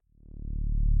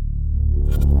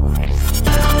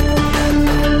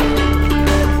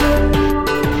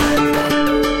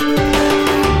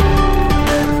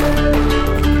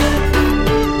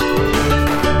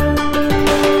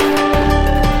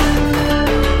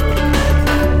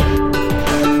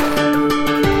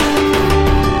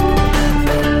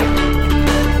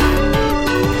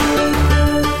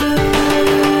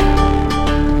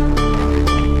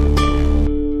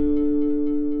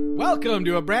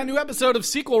to a brand new episode of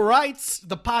Sequel Rights,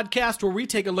 the podcast where we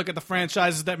take a look at the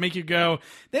franchises that make you go,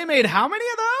 they made how many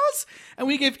of those? And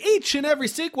we give each and every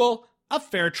sequel a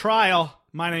fair trial.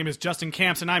 My name is Justin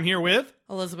Camps, and I'm here with...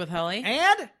 Elizabeth Helly.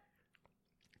 And...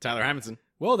 Tyler Hymanson.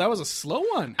 Whoa, that was a slow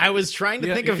one. I was trying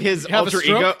to think of his you have a alter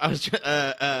stroke? ego. I was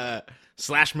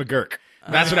Slash McGurk.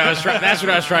 That's what I was trying. That's what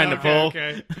I was trying to pull.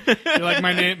 Okay. You're like,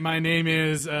 my name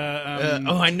is...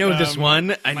 I know this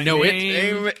one. I know it.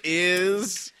 Name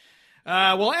is...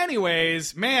 well,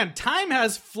 anyways, man, time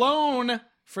has flown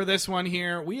for this one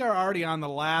here. We are already on the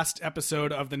last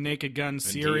episode of the Naked Gun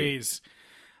series.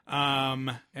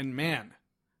 And man,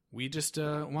 we just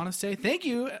want to say thank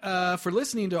you for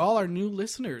listening to all our new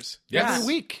listeners every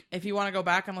week. If you want to go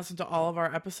back and listen to all of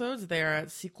our episodes, they are at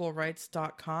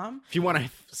sequelrights.com. If you want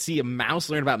to see a mouse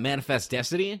learn about Manifest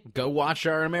Destiny, go watch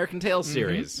our American Tales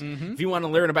series. If you want to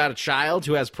learn about a child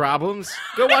who has problems,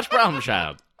 go watch Problem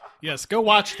Child. Yes, go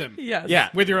watch them. Yes. Yeah.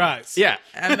 With your eyes. Yeah.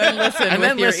 And then listen And with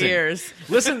then your listen. ears.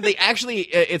 Listen, they actually,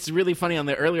 it's really funny on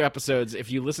the earlier episodes,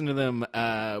 if you listen to them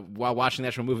while watching the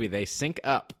actual movie, they sync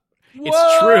up. What?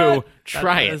 It's true.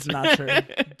 Try That it. is not true.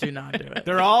 Do not do it.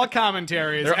 They're all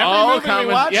commentaries. They're Every all movie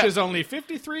we watch yeah. is only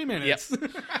 53 minutes. Yep.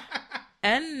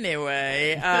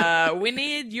 Anyway, we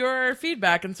need your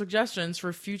feedback and suggestions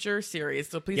for future series.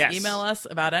 So please email us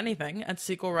about anything at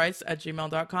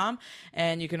sequelrights@gmail.com.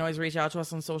 And you can always reach out to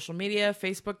us on social media,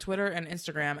 Facebook, Twitter, and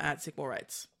Instagram at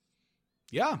sequelrights.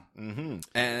 Yeah.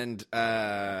 And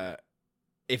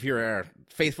if you're a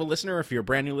faithful listener, if you're a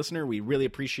brand new listener, we really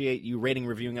appreciate you rating,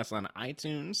 reviewing us on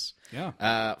iTunes.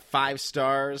 Yeah. 5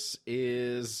 stars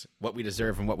is what we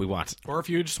deserve and what we want. Or if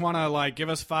you just want to give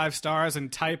us 5 stars and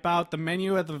type out the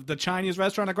menu at the Chinese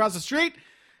restaurant across the street,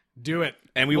 do it.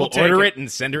 And we We'll will take order it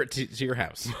and send it to your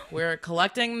house. We're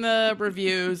collecting the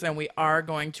reviews, and we are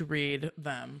going to read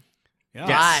them Yeah.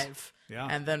 live. Yeah.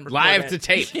 And then record Live it. to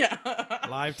tape. Yeah.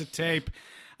 Live to tape.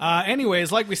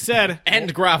 Anyways, like we said...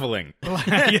 And groveling.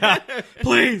 Yeah,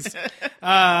 please.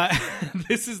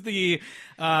 This is the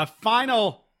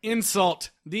final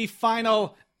insult, the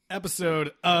final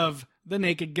episode of The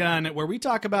Naked Gun, where we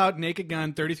talk about Naked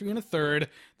Gun 33 and a third,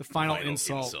 the final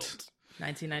insult.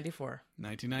 1994.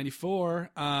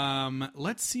 1994.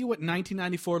 Let's see what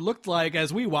 1994 looked like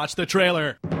as we watch the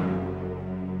trailer.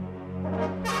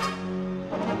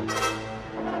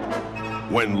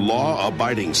 When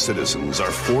law-abiding citizens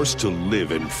are forced to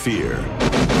live in fear,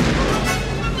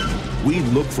 we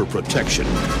look for protection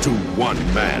to one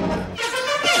man.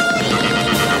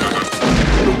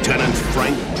 Lieutenant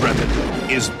Frank Drebin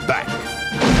is back.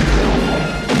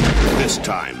 This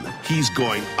time, he's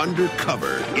going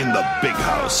undercover in the big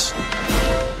house.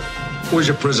 Where's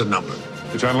your prison number?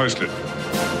 It's unlisted.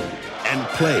 And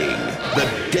playing the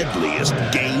deadliest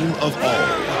game of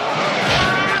all.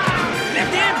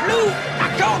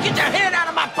 Don't get your head out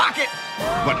of my pocket!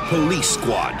 But Police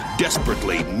Squad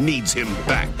desperately needs him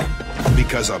back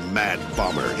because a mad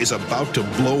bomber is about to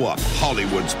blow up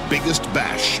Hollywood's biggest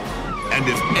bash. And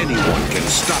if anyone can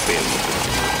stop him,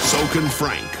 so can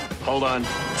Frank. Hold on.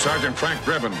 Sergeant Frank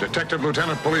Drebin, Detective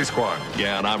Lieutenant Police Squad.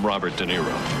 Yeah, and I'm Robert De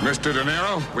Niro. Mr. De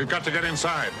Niro, we've got to get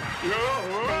inside.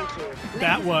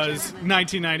 That was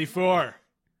 1994.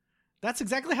 That's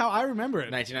exactly how I remember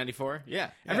it. 1994?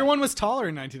 Yeah. Everyone was taller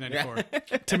in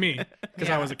 1994 to me because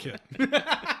I was a kid.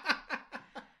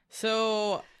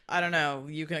 So, I don't know.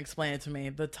 You can explain it to me.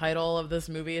 The title of this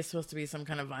movie is supposed to be some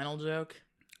kind of vinyl joke.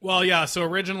 Well, yeah. So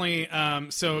originally,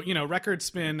 record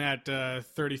spin at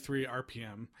 33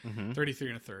 RPM, 33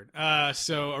 and a third.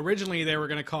 So originally they were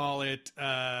going to call it,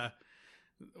 the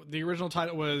original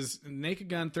title was Naked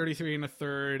Gun 33 and a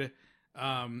third,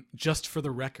 just for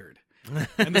the record.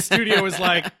 And the studio was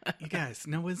like, you guys,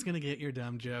 no one's going to get your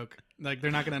dumb joke. Like,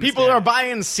 they're not going to understand. People are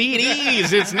buying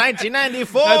CDs. It's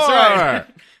 1994. That's right.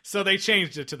 So they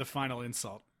changed it to the final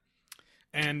insult.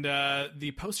 And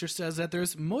the poster says that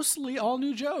there's mostly all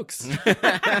new jokes.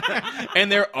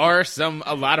 And there are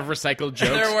a lot of recycled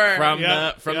jokes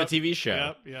from the TV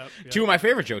show. Yep. Two of my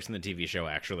favorite jokes in the TV show,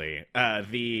 actually.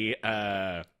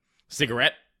 The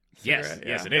cigarette. Yes,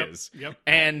 it is. Yep.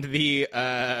 And the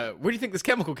where do you think this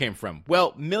chemical came from?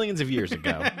 Well, millions of years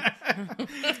ago,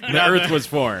 the Earth was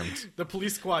formed. The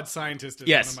Police Squad scientist is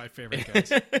Yes. one of my favorite guys.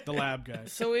 The lab guy.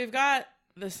 So we've got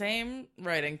the same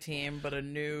writing team, but a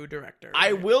new director.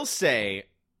 I will say,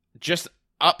 just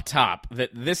up top, that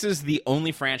this is the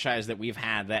only franchise that we've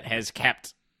had that has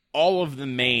kept all of the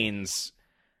mains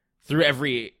through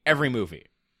every movie.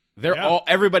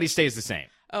 Everybody stays the same.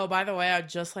 Oh, by the way, I'd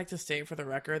just like to state for the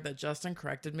record that Justin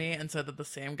corrected me and said that the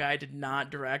same guy did not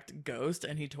direct Ghost,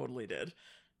 and he totally did.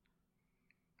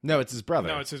 No, it's his brother.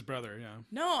 No, it's his brother. Yeah.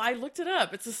 No, I looked it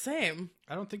up. It's the same.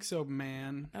 I don't think so,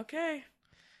 man. Okay.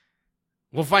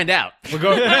 We'll find out. We'll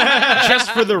go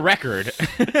just for the record.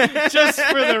 Just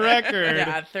for the record.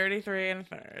 Yeah, 33 and a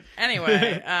third.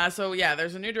 Anyway, so yeah,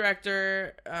 there's a new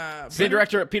director. Same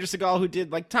director, Peter Segal, who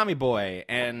did like Tommy Boy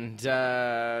and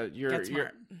Get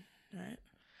Smart. Right.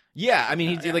 Yeah, I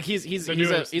mean, he's a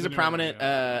newest, prominent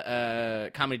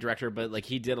comedy director, but like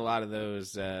he did a lot of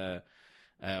those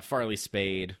Farley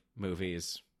Spade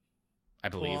movies, I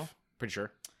believe. Cool. Pretty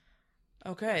sure.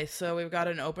 Okay, so we've got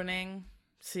an opening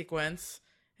sequence.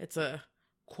 It's a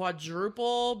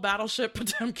quadruple Battleship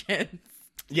Potemkin.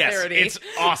 Yes, parody. it's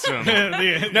awesome.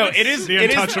 It is the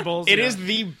Untouchables. It is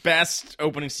the best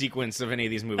opening sequence of any of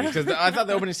these movies because I thought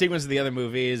the opening sequence of the other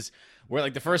movies where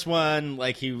like the first one,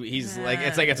 like he's like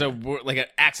it's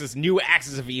a new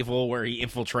axis of evil where he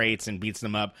infiltrates and beats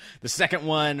them up. The second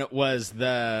one was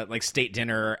the like state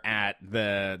dinner at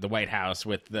the White House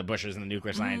with the Bushes and the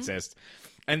nuclear scientists,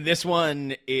 and this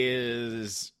one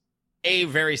is A,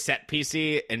 very set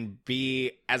piecey, and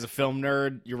B, as a film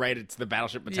nerd, you're right, it's the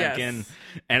Battleship Potemkin, Yes.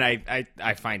 and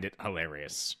I find it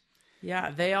hilarious.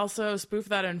 Yeah, they also spoofed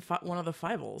that in one of the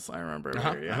Fiebles, I remember.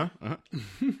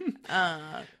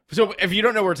 So if you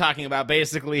don't know what we're talking about,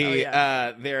 basically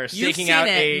they're You've staking seen out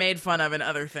it made fun of in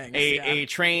other things. a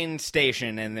train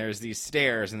station, and there's these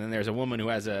stairs, and then there's a woman who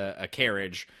has a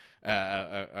carriage,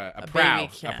 a prow,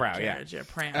 baby carriage,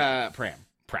 pram. pram.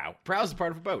 Prow is a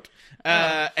part of a boat.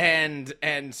 And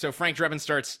so Frank Drebin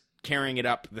starts carrying it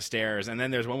up the stairs, and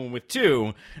then there's one woman with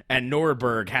two, and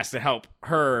Nordberg has to help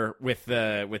her with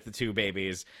the two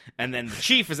babies, and then the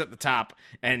chief is at the top,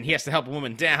 and he has to help a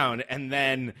woman down, and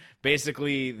then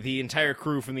basically the entire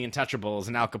crew from the Untouchables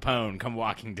and Al Capone come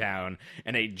walking down,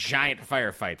 and a giant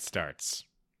firefight starts.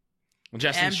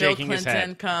 Justin's and shaking Bill his Clinton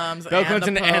head. comes. Bill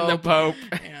Clinton and the Pope.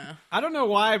 Yeah. I don't know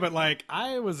why, but like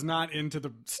I was not into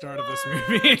the start of this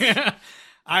movie.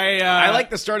 I like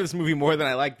the start of this movie more than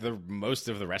I like the most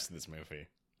of the rest of this movie.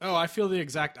 Oh, I feel the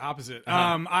exact opposite.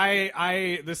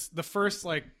 The first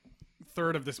like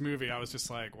third of this movie, I was just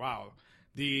like, wow,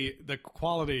 the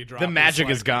quality drop. The magic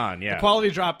is is gone. Yeah, the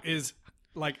quality drop is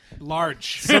like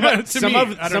large. some To me.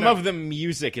 of the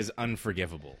music is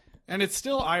unforgivable. And it's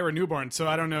still Ira Newborn, so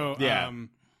I don't know. Yeah.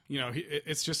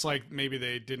 It's just like maybe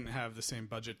they didn't have the same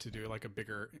budget to do like a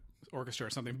bigger orchestra or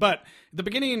something. But the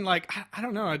beginning, like I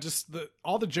don't know,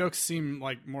 all the jokes seem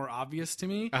like more obvious to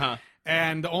me.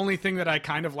 And the only thing that I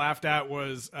kind of laughed at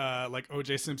was like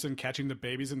O.J. Simpson catching the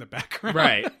babies in the background,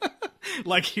 Right?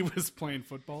 Like he was playing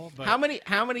football. But How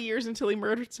many years until he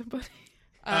murdered somebody?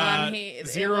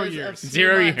 0 years.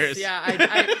 0 years. Yeah,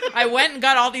 I went and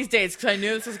got all these dates because I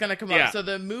knew this was going to come Yeah. up. So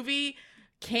the movie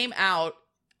came out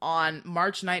on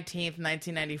March 19th,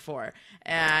 1994.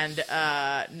 And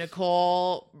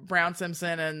Nicole Brown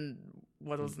Simpson and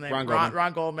what was his name?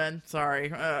 Ron Goldman.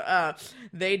 Sorry.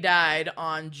 They died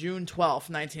on June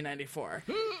 12th, 1994.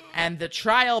 And the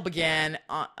trial began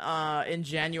in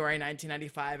January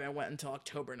 1995 and went until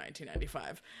October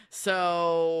 1995.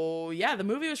 So, yeah, the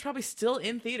movie was probably still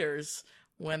in theaters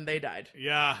when they died.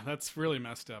 Yeah, that's really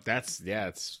messed up.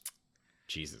 It's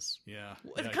Jesus. Yeah.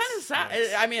 It's Yikes. kind of sad.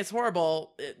 Yikes. I mean, it's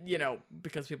horrible,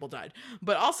 because people died.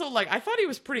 But also, like, I thought he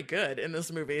was pretty good in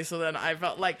this movie. So then I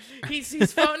felt like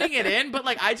he's phoning it in. But,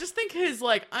 like, I just think his,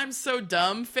 like, I'm so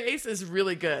dumb face is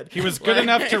really good. He was good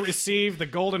enough to receive the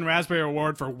Golden Raspberry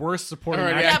Award for Worst Supporting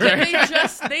Yeah, Actor. Yeah,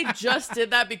 but they just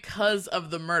did that because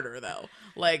of the murder, though.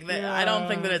 Like, I don't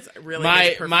think that it's really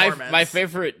his performance.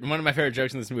 one of my favorite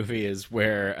jokes in this movie is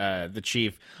where the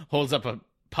chief holds up a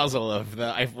puzzle of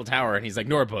the Eiffel Tower, and he's like,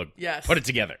 Nordberg, Yes. put it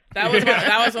together. That was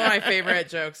one of my favorite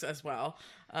jokes as well.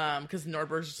 Because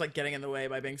Nordberg's just like getting in the way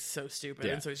by being so stupid,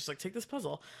 Yeah. and so he's just like, take this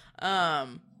puzzle.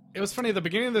 It was funny at the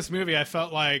beginning of this movie. I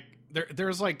felt like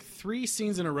there's like 3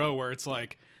 scenes in a row where it's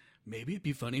like, maybe it'd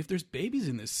be funny if there's babies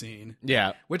in this scene.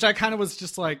 Yeah. Which I kind of was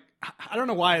just like, I don't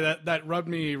know why that rubbed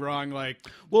me wrong. Like,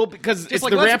 Well, because Just it's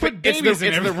like, the let's rampant, put it's babies in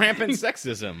the everything. rampant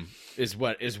sexism is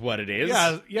what it is.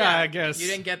 yeah, I guess You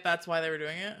didn't get that's why they were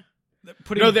doing it?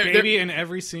 putting No, baby in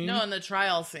every scene. No, in the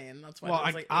trial scene. That's why. well, there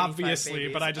was, like, 85 obviously,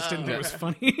 babies. but I just didn't think it was okay.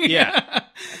 funny. Yeah.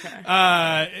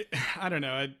 I don't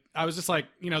know. I was just like,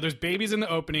 there's babies in the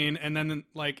opening, and then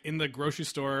like in the grocery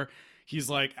store, he's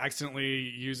like accidentally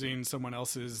using someone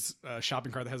else's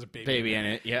shopping cart that has a Baby in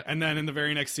it. Yeah. And then in the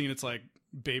very next scene, it's like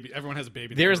baby. Everyone has a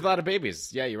baby. There's a lot of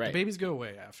babies. Yeah, you're right. Babies go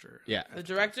away after. Yeah. The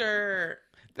director.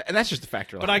 And that's just a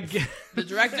factor. But I get The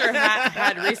director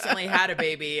had recently had a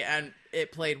baby, and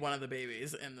it played one of the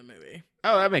babies in the movie.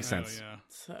 Oh, that makes sense. yeah.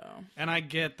 So, And I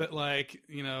get that, like,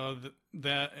 you know,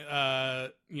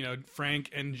 that you know, Frank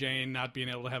and Jane not being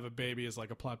able to have a baby is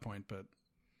like a plot point, but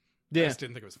I just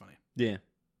didn't think it was funny. Yeah.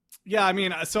 Yeah, I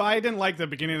mean, so I didn't like the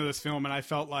beginning of this film, and I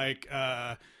felt like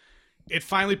it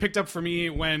finally picked up for me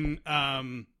when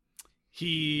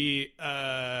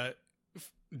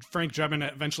Frank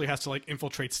Drebin eventually has to like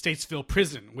infiltrate Statesville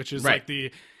Prison, which is like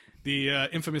the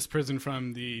infamous prison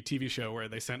from the TV show where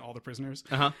they sent all the prisoners.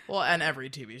 well, and every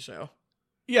TV show.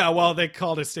 Yeah, well, they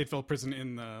called it Statesville Prison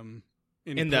in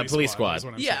the police squad. is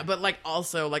what I'm Yeah, saying. but like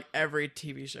also like every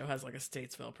TV show has like a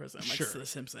Statesville prison, like Sure. The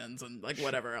Simpsons and like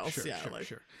whatever else.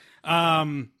 Sure.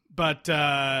 But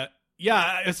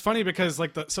yeah, it's funny because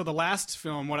like the last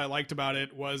film, what I liked about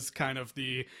it was kind of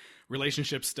the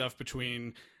relationship stuff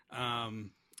between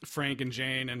Frank and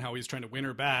Jane and how he's trying to win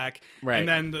her back. Right. And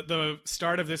then the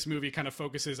start of this movie kind of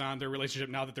focuses on their relationship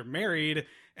now that they're married.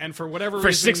 And for whatever For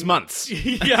reason... 6 months.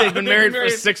 Yeah. They've been married for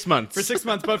 6 months. For 6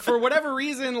 months. But for whatever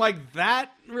reason, like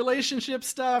that relationship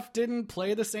stuff didn't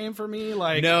play the same for me.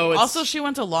 Like, No, it's... Also, she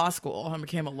went to law school and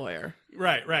became a lawyer.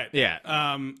 Right. Yeah.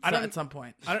 At some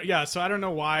point. So I don't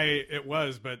know why it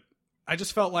was, but I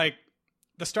just felt like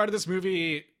the start of this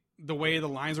movie, the way the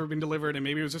lines were being delivered, and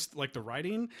maybe it was just like the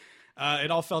writing,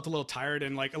 it all felt a little tired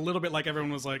and like a little bit like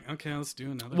everyone was like, okay, let's do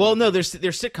another. Well, no, there's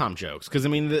sitcom jokes because I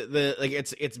mean the like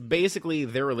it's basically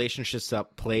their relationship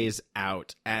stuff plays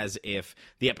out as if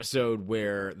the episode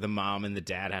where the mom and the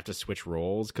dad have to switch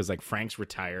roles because like Frank's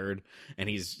retired and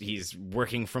he's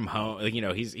working from home, like, you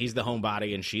know, he's the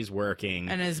homebody and she's working,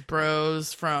 And his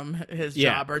bros from his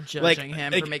Yeah. job are judging Like-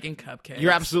 him like, for making cupcakes.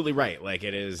 You're absolutely right. Like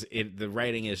the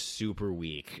writing is super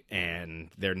weak and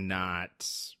they're not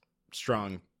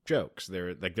strong jokes.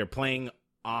 They're playing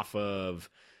off of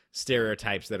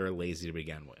stereotypes that are lazy to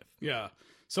begin with. Yeah.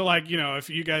 So like, you know, if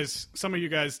some of you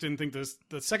guys didn't think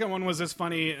the second one was as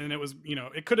funny, and it was, you know,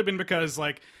 it could have been because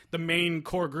like the main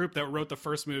core group that wrote the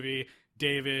first movie,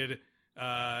 David,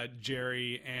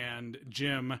 Jerry, and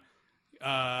Jim,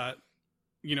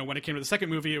 you know, when it came to the second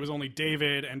movie, it was only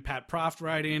David and Pat Proft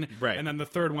writing. Right. And then the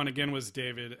third one again was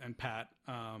David and Pat,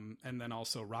 and then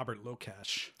also Robert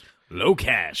Locash.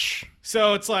 Locash.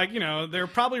 So it's like, you know, they're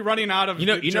probably running out of You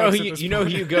know jokes who at this you know who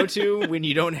point. you go to when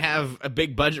you don't have a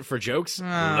big budget for jokes?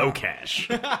 Locash.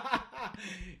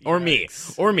 Or me.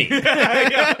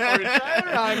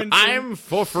 I'm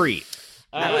for free.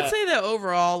 I would say that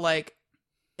overall, like,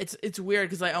 it's weird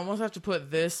because I almost have to put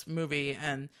this movie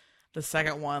and the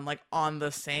second one like on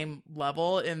the same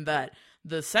level in that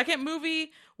the second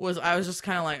movie I was just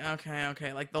kind of like,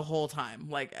 okay, like the whole time,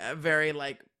 like a very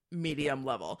like medium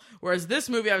level. Whereas this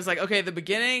movie, I was like, okay, the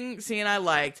beginning scene I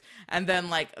liked, and then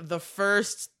like the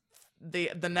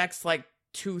next like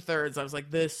 2/3, I was like,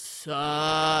 this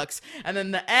sucks. And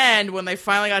then the end, when they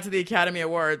finally got to the Academy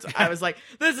Awards, I was like,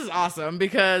 this is awesome,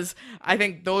 because I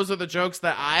think those are the jokes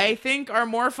that I think are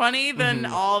more funny than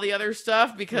all the other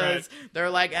stuff, because they're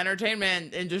like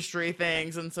entertainment industry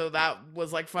things. And so that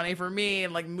was like funny for me,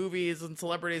 and like movies and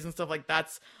celebrities and stuff like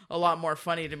that's a lot more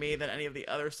funny to me than any of the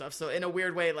other stuff. So in a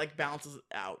weird way, it like balances it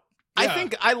out. I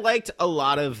think I liked a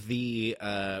lot of the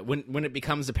when it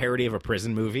becomes a parody of a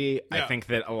prison movie. I think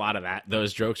that a lot of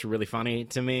those jokes were really funny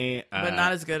to me, But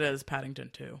not as good as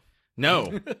Paddington 2.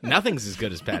 No, nothing's as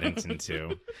good as Paddington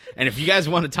 2. And if you guys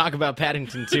want to talk about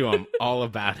Paddington 2, I'm all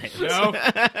about it. No.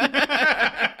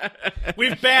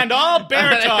 We've banned all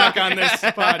bear talk on this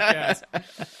podcast.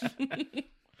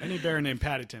 Any bear named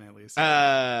Paddington, at least.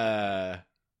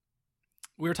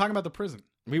 We were talking about the prison.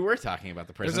 We were talking about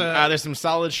the prison. There's there's some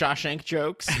solid Shawshank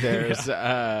jokes. There's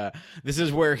this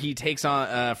is where he takes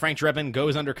on Frank Drebin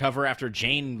goes undercover after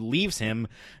Jane leaves him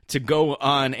to go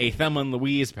on a Thelma and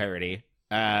Louise parody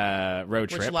road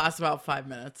trip, which lasts about 5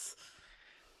 minutes.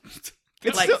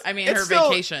 It's like, still- I mean, it's her still-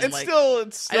 vacation. It's like, still.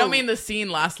 I don't mean the scene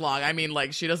lasts long. I mean,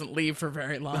 like, she doesn't leave for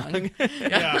very long.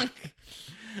 Yeah.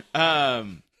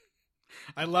 Um,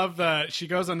 I love she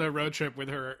goes on the road trip with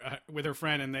her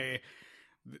friend, and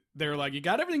they're like, you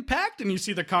got everything packed? And you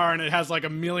see the car, and it has like a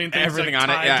million things Everything like, on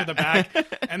it, tied yeah. to the back.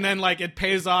 And then like it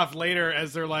pays off later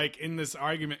as they're like in this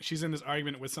argument. She's in this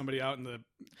argument with somebody out in the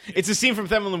it's a scene from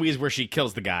Thelma and Louise where she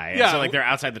kills the guy. Yeah. So like they're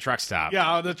outside the truck stop.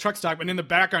 the truck stop, and in the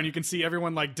background you can see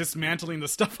everyone like dismantling the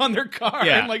stuff on their car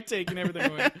Yeah. and like taking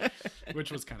everything away,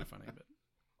 which was kind of funny.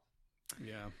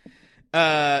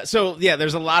 But So yeah,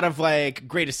 there's a lot of like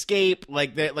Great Escape,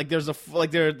 there's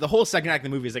the whole second act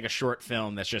of the movie is like a short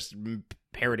film that's just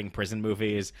parroting prison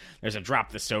movies. There's a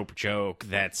drop the soap joke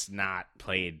that's not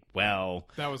played well.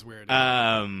 that was weird.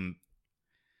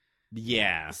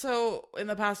 Yeah. So in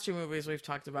the past 2 movies, we've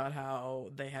talked about how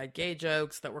they had gay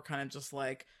jokes that were kind of just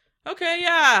like, okay,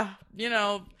 yeah,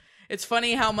 it's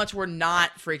funny how much we're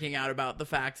not freaking out about the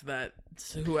fact that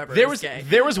whoever is gay.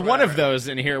 There was one of those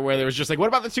in here where there was just like, what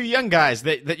about the 2 young guys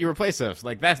that you replace us?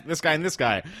 Like this guy and this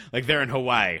guy, like they're in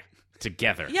Hawaii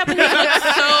together. Yeah, but he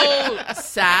looked so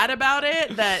sad about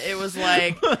it that it was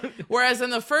like, whereas in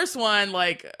the first one,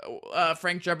 like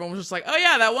Frank Drebin was just like, oh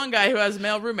yeah, that one guy who has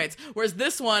male roommates. Whereas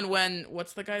this one,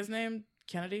 what's the guy's name?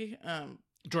 Kennedy?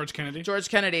 George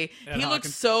Kennedy. He looked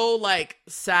so like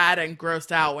sad and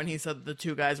grossed out when he said that the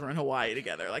 2 guys were in Hawaii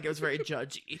together. Like it was very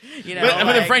judgy,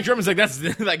 But then Frank Drebin's like,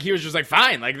 that's like he was just like,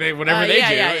 fine, like whatever they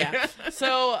do. Yeah.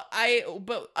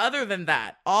 But other than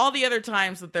that, all the other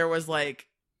times that there was like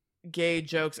gay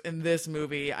jokes in this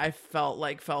movie, I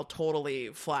felt totally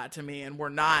flat to me, and were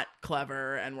not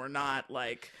clever, and were not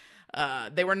like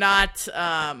they were not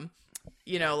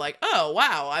like, oh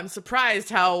wow, I'm surprised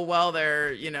how well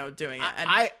they're doing it. And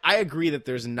I agree that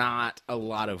there's not a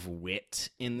lot of wit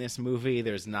in this movie.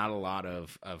 There's not a lot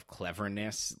of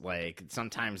cleverness. Like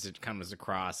sometimes it comes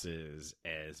across as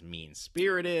mean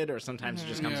spirited, or sometimes it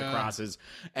just comes across as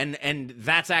and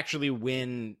that's actually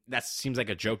when that seems like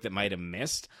a joke that might have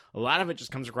missed. A lot of it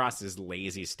just comes across as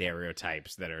lazy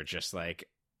stereotypes that are just like,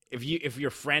 if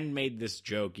your friend made this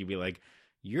joke, you'd be like,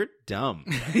 you're dumb.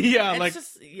 Yeah,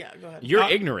 go ahead. You're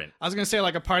ignorant. I was gonna say,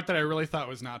 like, a part that I really thought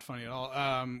was not funny at all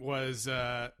was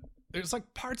there's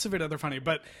like parts of it that are funny,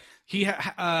 but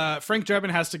Frank Drebin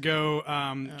has to go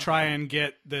try and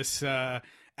get this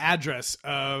address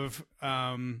of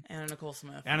Anna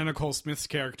Nicole Smith's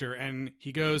character, and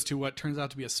he goes to what turns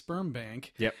out to be a sperm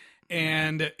bank. Yep.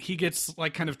 And he gets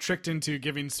like kind of tricked into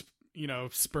giving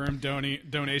sperm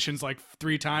donations like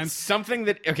 3 times. Something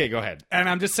that, okay, go ahead. And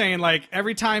I'm just saying, like,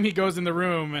 every time he goes in the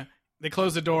room, they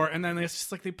close the door, and then it's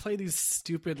just like they play these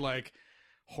stupid like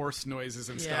horse noises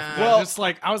and stuff. Yeah. Well, just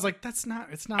like I was like, it's not.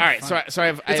 All right, fun. so I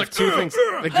have 2 things.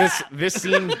 Like this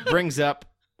scene brings up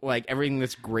like everything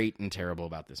that's great and terrible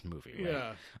about this movie. Right?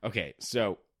 Yeah. Okay,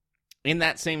 so in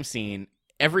that same scene,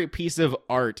 every piece of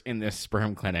art in this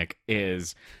sperm clinic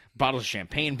is bottles of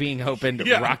champagne being opened,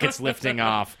 rockets lifting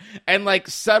off, and like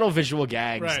subtle visual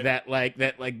gags that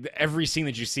every scene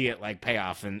that you see it like pay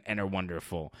off and are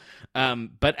wonderful.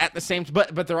 But at the same,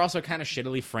 but they're also kind of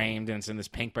shittily framed, and it's in this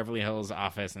pink Beverly Hills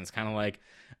office, and it's kind of like,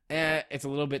 it's a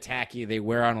little bit tacky. They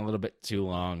wear on a little bit too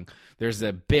long. There's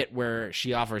a bit where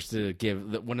she offers to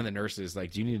give one of the nurses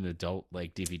like, do you need an adult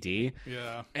like DVD?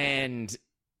 Yeah. And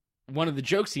one of the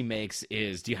jokes he makes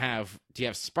is, do you have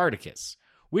Spartacus?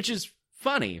 Which is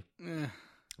funny,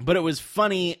 but it was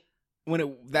funny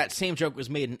when that same joke was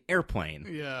made in Airplane.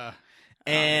 Yeah.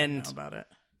 And I don't know about it.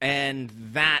 And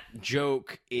that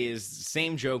joke is the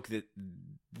same joke that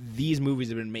these movies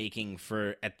have been making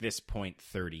for, at this point,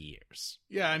 30 years.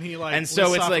 Yeah, and he like and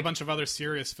so it's like a bunch of other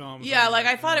serious films. Yeah, like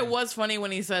I thought it was funny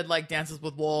when he said like Dances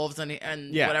with Wolves and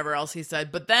whatever else he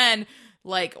said, but then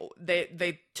like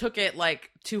they took it like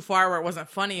too far where it wasn't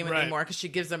funny anymore, because she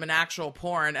gives him an actual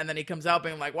porn, and then he comes out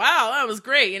being like, wow, that was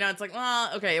great. It's like,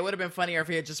 well, okay, it would have been funnier if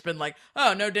he had just been like,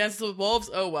 oh, no Dances with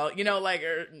Wolves, oh well, like,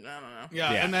 or, I don't know.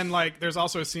 Yeah, and then like there's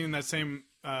also a scene in that same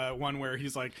one where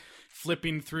he's like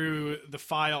flipping through the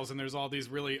files, and there's all these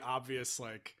really obvious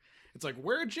like, it's like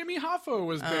where Jimmy Hoffa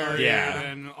was buried,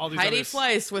 and all these Heidi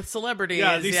Fleiss with celebrities,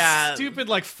 these stupid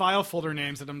like file folder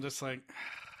names that I'm just like.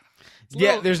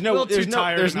 There's no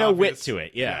wit to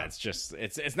it. Yeah, it's just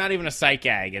it's not even a sight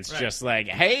gag. It's just like,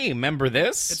 hey, remember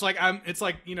this? It's like I'm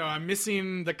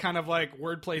missing the kind of like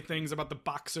wordplay things about the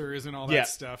boxers and all that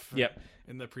stuff.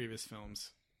 In the previous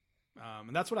films,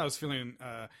 and that's what I was feeling.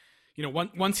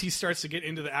 Once he starts to get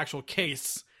into the actual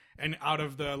case and out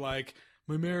of the like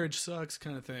my marriage sucks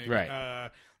kind of thing,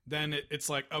 right? Then it's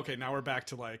like, okay, now we're back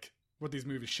to like what these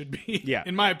movies should be. Yeah,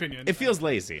 in my opinion, it feels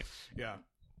lazy. Yeah.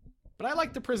 But I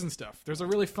like the prison stuff. There's a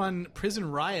really fun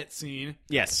prison riot scene.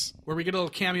 Yes. Where we get a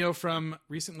little cameo from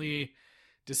recently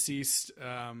deceased,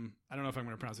 I don't know if I'm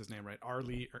going to pronounce his name right,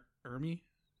 Arlie Ermy?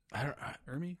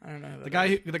 Ermy? I don't know. The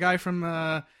guy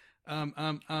from,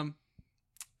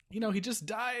 he just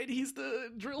died. He's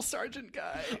the drill sergeant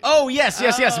guy. Oh, yes.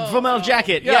 Full Metal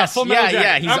Jacket. Yes. Full Metal Jacket.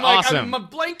 Yeah, he's awesome. I'm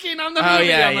blanking on the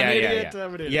movie. I'm an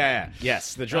idiot.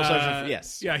 Yes, the drill sergeant.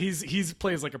 Yes. Yeah, he's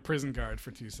plays like a prison guard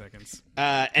for 2 seconds.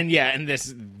 And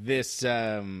this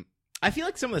I feel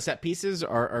like some of the set pieces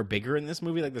are bigger in this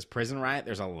movie, like this prison riot.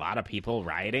 There's a lot of people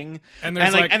rioting, and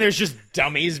there's just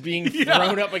dummies being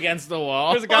thrown up against the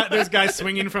wall. There's guys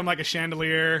swinging from like a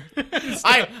chandelier.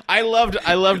 I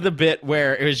loved the bit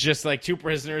where it was just like two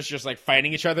prisoners just like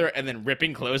fighting each other and then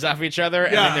ripping clothes off each other,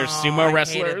 and then there's sumo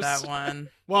wrestlers. I hated that one.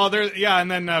 Well,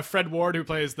 and then Fred Ward, who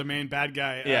plays the main bad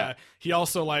guy, he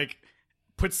also like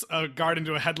puts a guard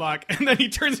into a headlock, and then he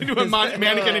turns into a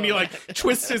mannequin, and he like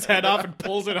twists his head off and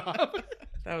pulls it off.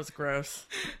 That was gross.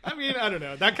 I mean, I don't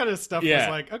know. That kind of stuff was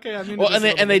like, okay. I mean, well,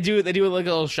 and they do like a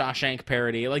little Shawshank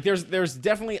parody. Like there's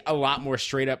definitely a lot more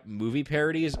straight up movie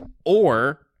parodies,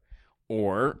 or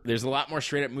there's a lot more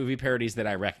straight up movie parodies that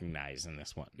I recognize in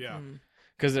this one. Yeah.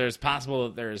 Because there's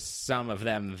some of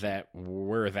them that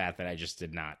were that I just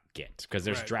did not get. Because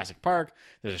there's Jurassic Park,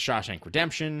 there's a Shawshank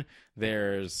Redemption,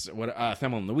 there's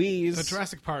Thelma and Louise. The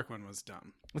Jurassic Park one was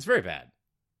dumb. It's very bad.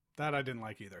 That I didn't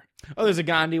like either. Oh, there's a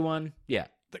Gandhi one. Yeah.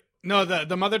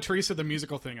 The Mother Teresa the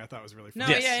musical thing I thought was really fun.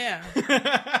 No,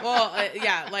 yeah. Well,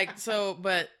 like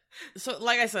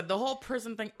I said, the whole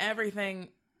prison thing, everything.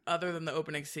 Other than the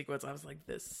opening sequence, I was like,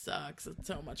 this sucks. It's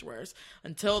so much worse.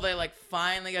 Until they like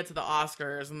finally get to the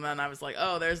Oscars, and then I was like,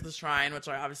 oh, there's the shrine, which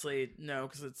I obviously know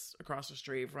because it's across the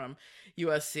street from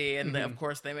USC, and of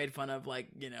course they made fun of like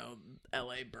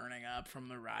LA burning up from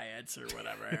the riots or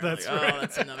whatever. That's like, right. Oh,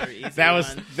 that's another easy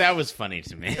one. That was funny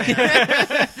to me.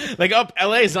 Like,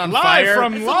 LA's on Live fire.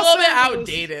 from It's Los a little bit Angeles.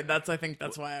 outdated. I think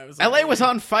that's why I was. LA was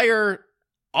on fire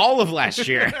all of last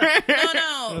year.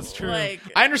 No, That's true. Like,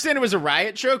 I understand it was a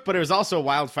riot joke, but it was also a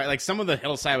wildfire. Like some of the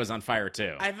hillside was on fire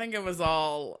too. I think it was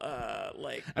all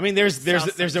like. I mean, there's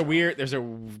a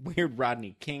weird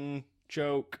Rodney King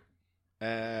joke.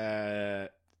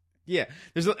 Yeah,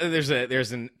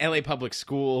 there's an LA public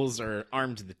schools or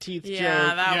armed to the teeth joke.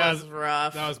 That was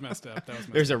rough. That was messed up.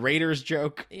 There's a Raiders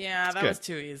joke. Yeah, that was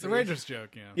too easy. The Raiders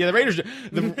joke. Yeah. Yeah,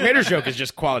 the Raiders joke is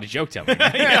just quality joke telling.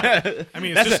 I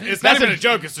mean, it's not even a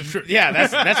joke. It's the truth. Yeah,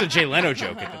 that's a Jay Leno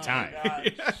joke at the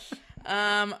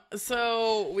time.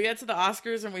 So we get to the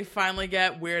Oscars and we finally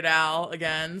get Weird Al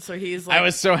again. So he's like, I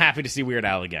was so happy to see Weird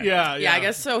Al again. Yeah. I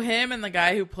guess so. Him and the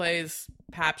guy who plays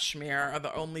Pap Schmear are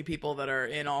the only people that are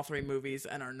in all three movies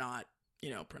and are not,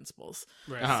 principals.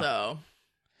 Right. So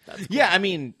that's cool. Yeah, I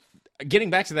mean, getting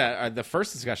back to that, the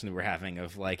first discussion that we were having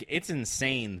of like, it's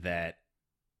insane that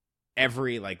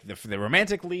every like the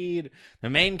romantic lead, the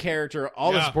main character,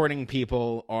 all the supporting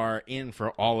people are in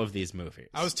for all of these movies.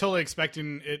 I was totally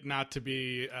expecting it not to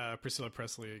be Priscilla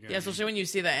Presley again. Yeah, especially when you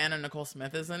see that Anna Nicole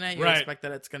Smith is in it, you Right. expect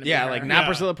that it's going to be Yeah, her. like not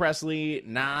Priscilla Presley,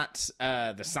 not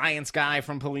the science guy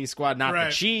from Police Squad, not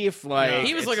the chief. Like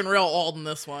he was looking real old in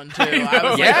this one too. know.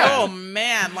 I was Yeah. like, oh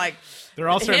man, like They're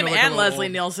all starting him to look a and little Leslie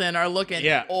old. Nielsen are looking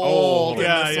old. in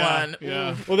this one.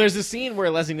 Yeah. Well, there's a scene where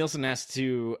Leslie Nielsen has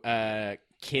to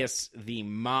kiss the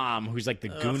mom, who's like the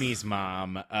Goonies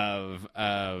mom of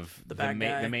the bad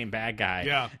guy. the main bad guy.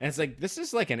 Yeah. And it's like, this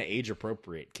is like an age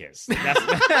appropriate kiss. That's,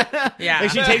 Yeah.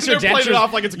 like she takes her They're playing dentures it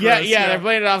off like it's Yeah, gross, yeah, yeah. they're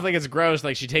playing it off like it's gross.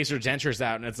 Like she takes her dentures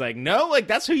out, and it's like, no, like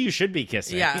that's who you should be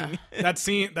kissing. Yeah. That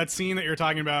scene that you're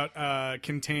talking about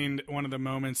contained one of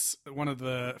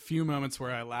the few moments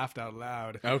where I laughed out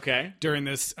loud. Okay. During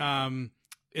this.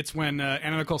 It's when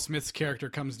Anna Nicole Smith's character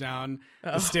comes down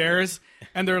the stairs,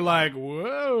 and they're like,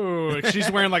 "Whoa!" She's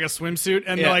wearing like a swimsuit,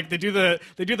 and they do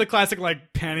the classic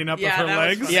like panning up of her that was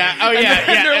legs. funny. Yeah. Oh And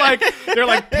yeah. they're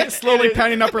like slowly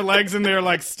panning up her legs, and they're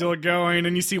like still going,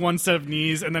 and you see one set of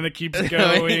knees, and then it keeps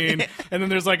going, and then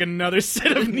there's like another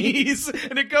set of knees,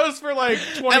 and it goes for like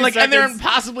 20 and like, seconds. and they're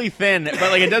impossibly thin, but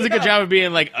like it does a good job of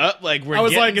being like, like we're. I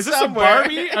was getting like, is this somewhere. a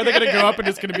Barbie? Are they gonna go up and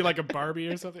it's gonna be like a Barbie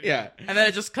or something? Yeah. And then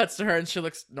it just cuts to her and she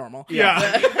looks normal. Yeah.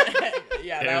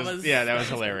 That was that was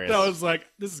hilarious. That was like,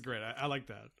 this is great. I like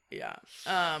that. Yeah.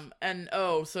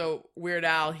 So Weird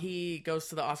Al, he goes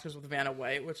to the Oscars with Vanna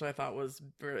White, which I thought was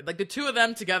like the two of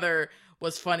them together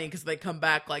was funny because they come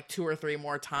back like 2 or 3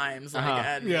 more times,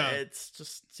 and it's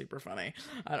just super funny.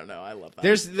 I don't know. I love that.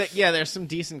 There's some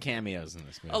decent cameos in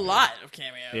this movie. a lot of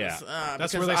cameos. Yeah.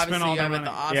 That's because where they spend obviously all you their have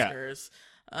money. at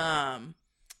the Oscars.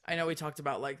 I know we talked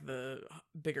about like the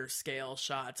bigger scale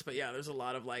shots, but yeah, there's a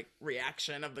lot of like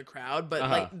reaction of the crowd, but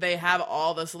like they have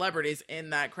all the celebrities in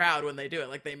that crowd when they do it.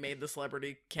 Like they made the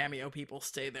celebrity cameo people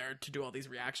stay there to do all these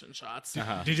reaction shots.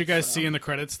 Did you guys see in the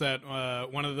credits that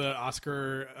one of the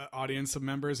Oscar audience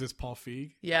members is Paul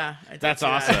Feig? Yeah, I did That's see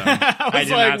awesome. that. I did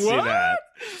not see that.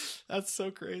 That's so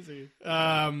crazy. Go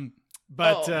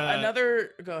ahead.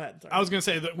 Sorry. I was going to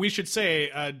say that we should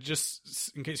say,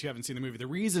 just in case you haven't seen the movie, the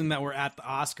reason that we're at the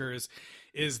Oscars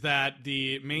is that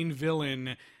the main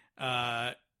villain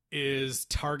is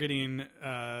targeting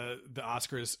the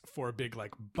Oscars for a big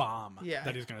like bomb Yeah.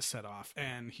 that he's going to set off,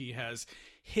 and he has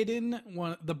hidden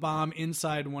the bomb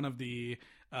inside one of the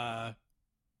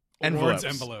awards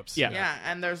envelopes. Yeah,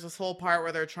 and there's this whole part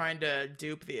where they're trying to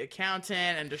dupe the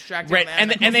accountant and distract him. Right,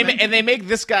 and they make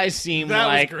this guy seem That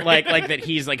was like great. that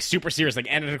he's like super serious, like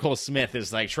Anna Nicole Smith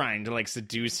is like trying to like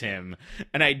seduce him,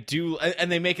 and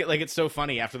they make it like it's so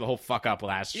funny after the whole fuck up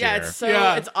last year. Yeah, it's so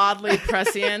Yeah. it's oddly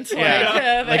prescient.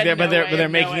 Yeah, like they're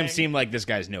making him seem like this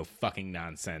guy's no fucking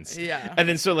nonsense. Yeah. and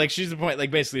then so like she's the point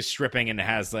like basically stripping and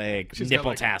has like She's nipple got,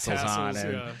 like, tassels on,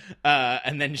 tassels,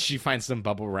 and then she finds some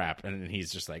bubble wrap, and then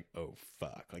he's just like, oh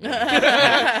fuck, like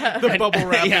The bubble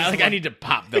wrap. yeah, is like I need to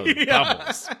pop those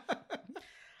bubbles.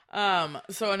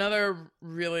 So another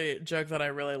really joke that I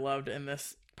really loved in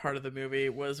this part of the movie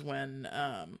was when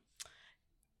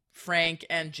Frank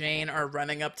and Jane are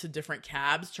running up to different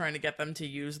cabs trying to get them to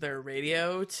use their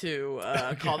radio to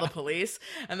call the police.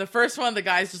 And the first one, the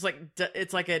guy's just like,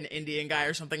 it's like an Indian guy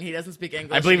or something. He doesn't speak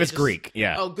English. I believe and it's he just- Greek.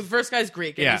 Yeah. Oh, the first guy's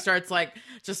Greek. And Yeah. he starts like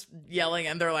just yelling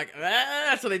and they're like,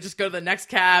 ah! So they just go to the next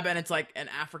cab and it's like an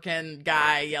African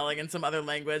guy yelling in some other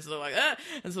language. They're like, ah!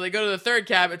 And so they go to the third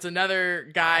cab. It's another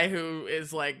guy who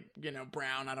is like,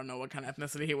 brown. I don't know what kind of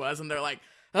ethnicity he was. And they're like,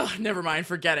 oh, never mind,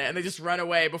 forget it. And they just run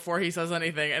away before he says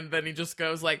anything. And then he just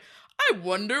goes like, I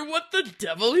wonder what the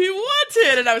devil he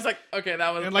wanted. And I was like, okay,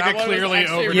 that was And, like, that a one was clearly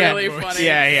actually overdone really voice. funny.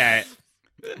 Yeah.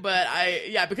 But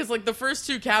because like the first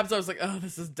two cabs, I was like, oh,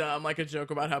 this is dumb. Like a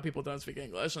joke about how people don't speak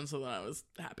English. And so then I was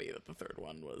happy that the third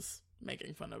one was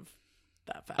making fun of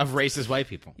that fact. Of racist white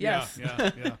people. Yes.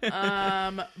 Yeah.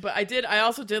 But I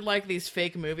also did like these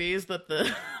fake movies that the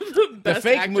best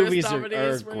fake actress movies are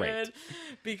nominees were great. in,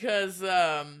 because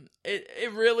they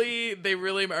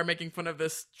really are making fun of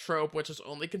this trope, which is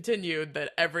only continued,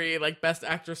 that every like best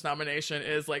actress nomination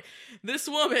is like this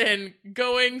woman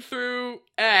going through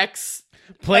X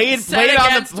Played set on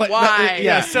against the Y.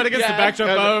 yeah. Set against the Yeah.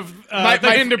 backdrop of My- the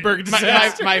my- Hindenburg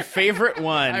disaster. My favorite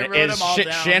one I wrote is them all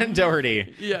down. Shannon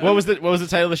Doherty. Yeah. What was the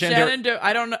title of the Shannon Doherty?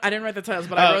 I don't know. I didn't write the titles,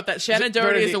 but I wrote that Shannon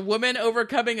Doherty is a woman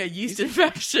overcoming a yeast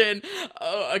infection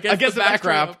against the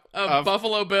backdrop of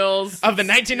Buffalo Bills Of the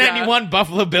 1991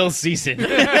 Buffalo Bills season.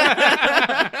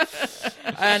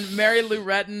 And Mary Lou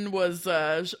Retton was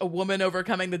a woman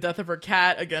overcoming the death of her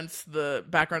cat against the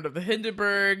background of the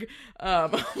Hindenburg.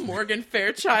 Morgan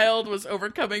Fairchild was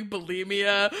overcoming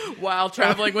bulimia while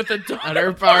traveling with a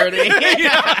daughter party.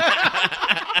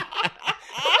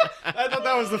 I thought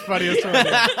that was the funniest one.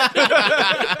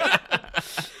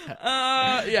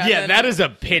 Yeah, that is a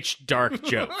pitch dark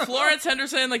joke. Florence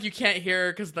Henderson, like you can't hear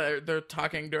her because they're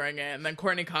talking during it, and then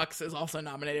Courtney Cox is also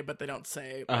nominated, but they don't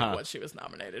say what she was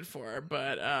nominated for.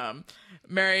 But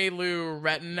Mary Lou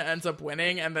Retton ends up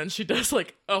winning, and then she does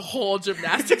like a whole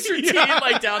gymnastics routine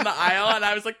like down the aisle, and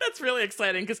I was like, that's really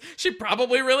exciting because she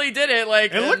probably really did it.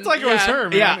 Like It looked like it was her,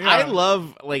 man. Yeah, I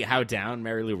love like how down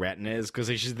Mary Lou Retton is because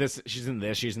she's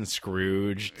in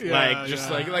Scrooged,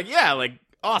 like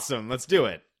awesome, let's do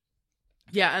it.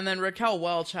 Yeah, and then Raquel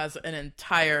Welch has an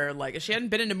entire, she hadn't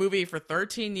been in a movie for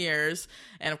 13 years,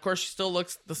 and of course she still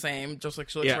looks the same, just like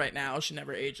she looks right now. She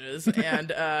never ages, and,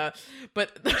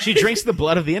 but... She drinks the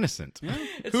blood of the innocent.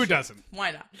 Who doesn't?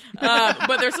 Why not?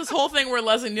 But there's this whole thing where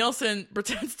Leslie Nielsen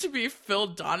pretends to be Phil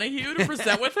Donahue to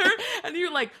present with her, and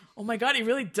you're like, oh my god, he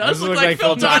really does look like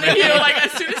Phil Donahue. Like,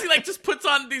 as soon as he, just puts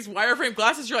on these wireframe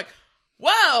glasses, you're like,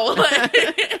 wow,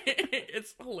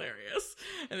 it's hilarious,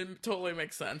 and it totally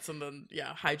makes sense. And then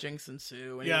hijinks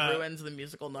ensue, and he ruins the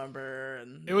musical number.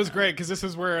 And it was great because this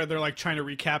is where they're trying to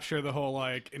recapture the whole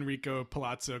Enrico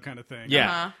Palazzo kind of thing.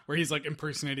 Yeah, where he's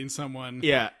impersonating someone.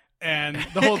 Yeah. And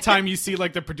the whole time you see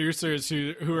the producers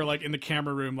who are in the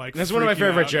camera room that's one of my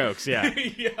favorite jokes. Yeah,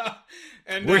 yeah.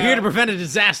 And we're here to prevent a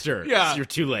disaster. Yeah, you're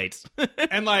too late.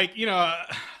 And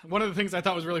one of the things I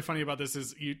thought was really funny about this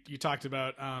is you talked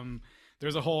about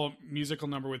there's a whole musical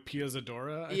number with Pia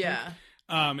Zadora. I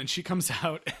think. And she comes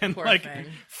out and Poor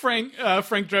Frank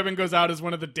Drebin goes out as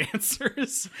one of the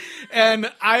dancers,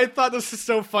 and I thought this was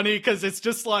so funny because it's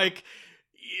just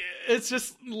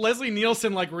Leslie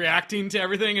Nielsen reacting to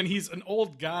everything, and he's an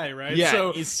old guy, right? Yeah,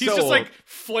 so he's just old.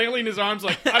 flailing his arms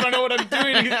I don't know what I'm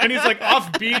doing, and he's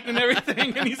off beat and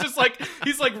everything, and he's just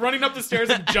he's running up the stairs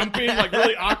and jumping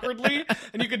really awkwardly,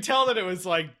 and you could tell that it was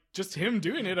just him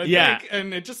doing it, I think.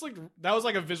 And it just that was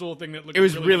a visual thing that looked it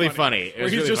was really funny. Where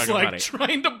he's just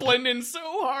trying to blend in so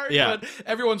hard, but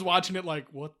everyone's watching it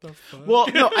what the fuck? Well,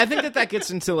 no, I think that gets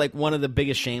into one of the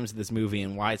biggest shames of this movie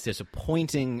and why it's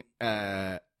disappointing,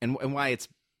 and why it's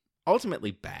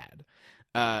ultimately bad.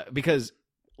 Because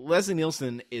Leslie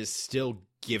Nielsen is still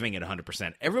giving it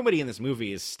 100%. Everybody in this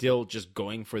movie is still just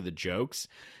going for the jokes,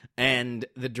 and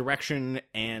the direction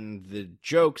and the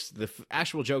jokes, the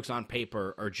actual jokes on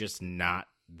paper are just not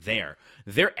there.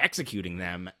 They're executing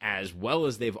them as well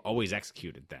as they've always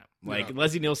executed them. Like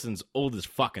Leslie Nielsen's old as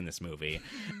fuck in this movie,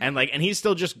 and he's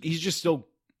just still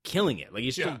killing it. Like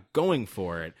he's still going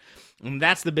for it, and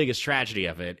that's the biggest tragedy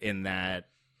of it. In that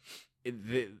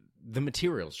the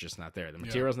material's just not there. The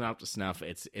material's not up to snuff.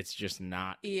 It's just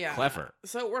not clever.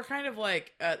 So we're kind of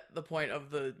like at the point of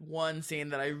the one scene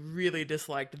that I really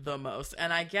disliked the most,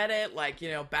 and I get it. Like, you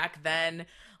know, back then,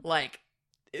 like,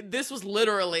 this was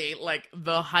literally like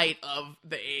the height of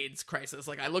the AIDS crisis.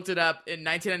 Like, I looked it up in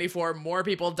 1994, more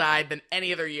people died than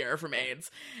any other year from AIDS.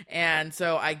 And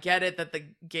so I get it that the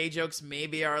gay jokes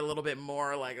maybe are a little bit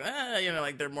more like, you know,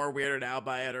 like they're more weirded out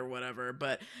by it or whatever.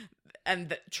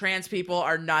 And trans people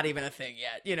are not even a thing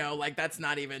yet, you know, like that's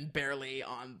not even barely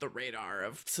on the radar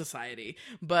of society.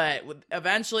 But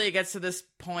eventually it gets to this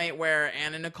point where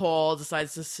Anna Nicole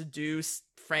decides to seduce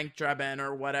Frank Drebin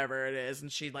or whatever it is, and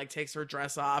she like takes her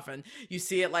dress off, and you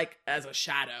see it like as a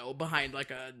shadow behind like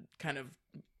a kind of,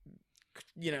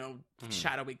 you know,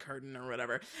 shadowy curtain or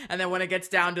whatever. And then when it gets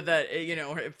down to the, you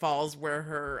know, it falls where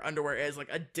her underwear is, like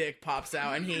a dick pops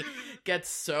out, and he gets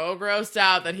so grossed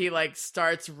out that he like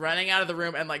starts running out of the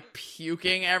room and like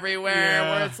puking everywhere,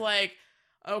 where it's like,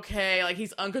 okay, like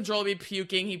he's uncontrollably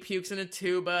puking. He pukes in a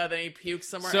tuba, then he pukes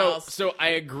somewhere else. So I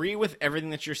agree with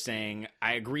everything that you're saying.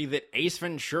 I agree that Ace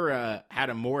Ventura had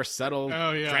a more subtle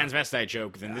transvestite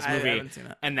joke than this movie. I haven't seen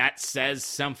that. And that says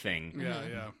something.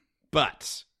 Yeah.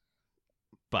 But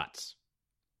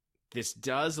this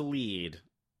does lead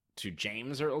to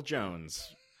James Earl Jones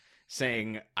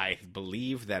saying, "I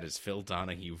believe that is Phil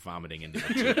Donahue vomiting into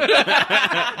the tube,"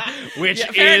 which is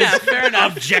fair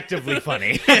enough. objectively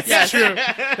funny. That's true.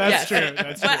 That's true.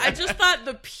 But I just thought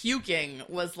the puking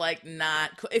was like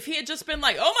not cool. If he had just been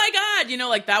like, "Oh my god," you know,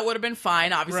 like that would have been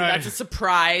fine. Obviously, that's a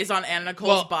surprise on Anna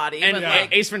Nicole's body. And but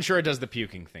like, Ace Ventura does the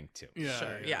puking thing too.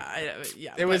 Yeah.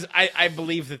 There was, I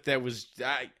believe that there was.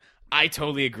 I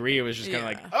totally agree. It was just kind of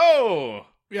like, oh.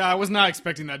 Yeah, I was not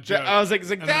expecting that joke. I was like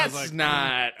that's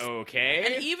not okay.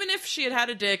 And even if she had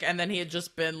a dick and then he had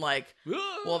just been like,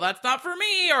 well, that's not for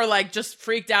me, or like just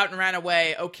freaked out and ran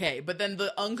away, okay. But then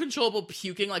the uncontrollable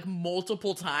puking like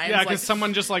multiple times. Yeah, because like,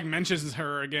 someone just like mentions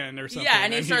her again or something. Yeah,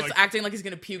 and he starts acting like he's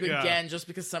going to puke Yeah. again just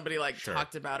because somebody like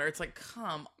talked about her. It's like,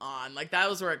 come on. Like that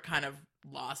was where it kind of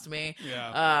lost me.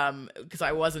 Yeah. Because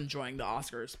I was enjoying the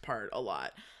Oscars part a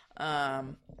lot.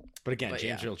 But again,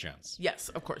 James Earl Jones. Yes,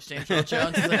 of course. James Earl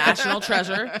Jones is a national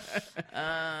treasure.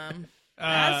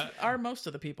 As are most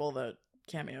of the people that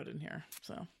cameoed in here.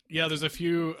 So yeah, there's a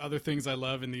few other things I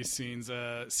love in these scenes.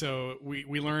 So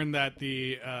we learned that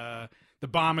the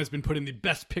bomb has been put in the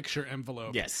Best Picture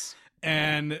envelope. Yes.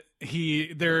 And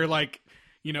they're like,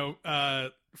 you know,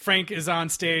 Frank is on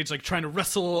stage like trying to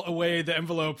wrestle away the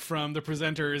envelope from the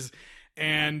presenters,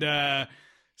 and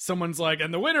someone's like,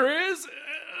 and the winner is,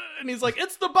 and he's like,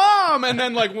 it's the bomb. And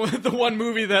then like the one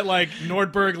movie that like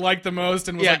Nordberg liked the most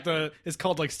and was is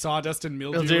called like Sawdust and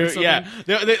Mildew. Or something. Yeah,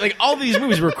 like all these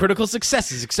movies were critical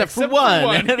successes except for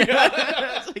one.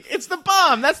 It's like, it's the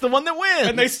bomb. That's the one that wins.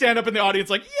 And they stand up in the audience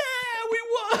like, yeah, we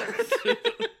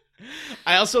won.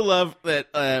 I also love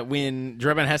that when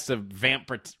Drebin has to vamp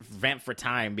for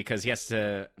time because he has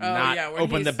to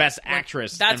open the Best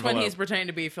Actress. That's envelope. when he's pretending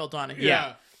to be Phil Donahue.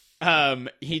 Yeah.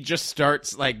 He just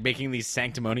starts like making these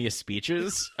sanctimonious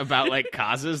speeches about like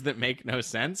causes that make no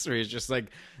sense. Where he's just like,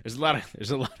 there's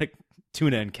a lot of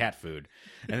tuna and cat food,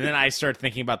 and then I start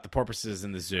thinking about the porpoises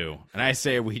in the zoo, and I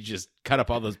say we just cut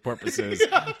up all those porpoises,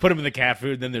 put them in the cat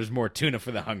food, then there's more tuna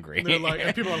for the hungry.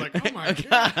 And people are like, oh my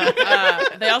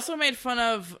god. They also made fun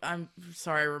of. I'm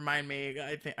sorry, remind me.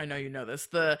 I know you know this.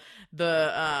 The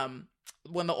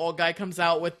when the old guy comes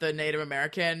out with the Native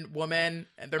American woman,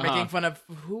 and they're making fun of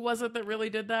who was it that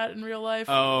really did that in real life?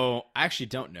 Oh, I actually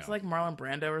don't know. It's like Marlon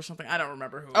Brando or something. I don't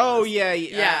remember who. It oh was.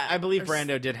 yeah. I believe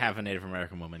Brando did have a Native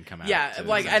American woman come out. Yeah,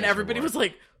 like, and everybody was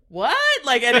like, what?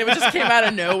 Like, and it just came out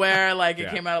of nowhere. Like, it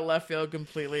came out of left field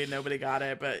completely. Nobody got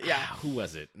it. But yeah, who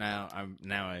was it? I don't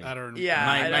know.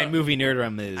 Yeah, my movie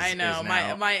nerdum is. I know is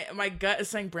now, my gut is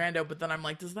saying Brando, but then I'm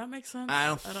like, does that make sense?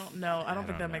 I don't know. I don't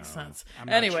think that makes sense.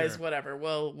 Anyways, whatever.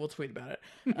 We'll tweet about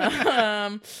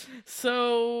it.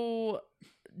 So,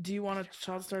 do you want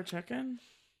to start checking?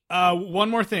 One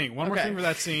more thing for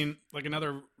that scene. Like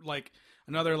another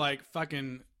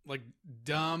fucking like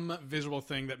dumb visual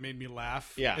thing that made me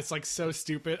laugh. Yeah. It's like so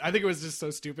stupid. I think it was just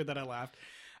so stupid that I laughed.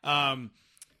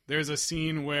 There's a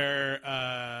scene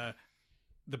where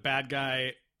the bad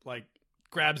guy like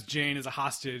grabs Jane as a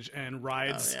hostage and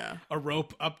rides Oh, yeah. a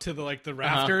rope up to the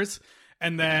rafters.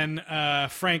 And then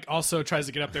Frank also tries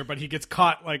to get up there, but he gets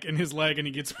caught like in his leg and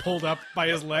he gets pulled up by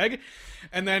his leg.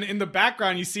 And then in the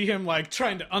background, you see him like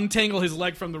trying to untangle his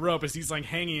leg from the rope as he's like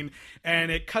hanging.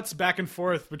 And it cuts back and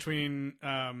forth between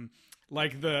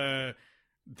like the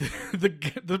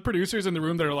producers in the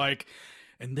room that are like,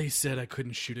 and they said I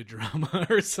couldn't shoot a drama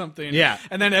or something. Yeah.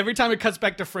 And then every time it cuts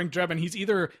back to Frank Drebin, he's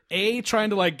either A, trying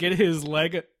to like get his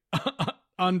leg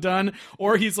undone,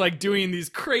 or he's like doing these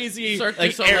crazy Cirque du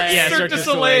like, Soleil. Cirque du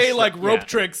Soleil like rope yeah.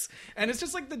 tricks, and it's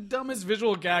just like the dumbest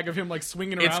visual gag of him like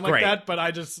swinging It's around like great. that. But I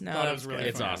just thought it was that's really good.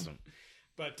 It's funny. awesome.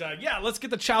 But yeah, let's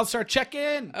get the child star check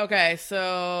in. Okay,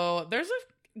 so there's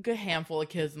a good handful of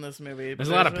kids in this movie. There's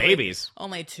a lot of really babies.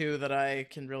 Only 2 that I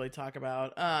can really talk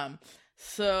about.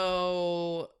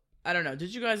 So I don't know.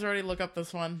 Did you guys already look up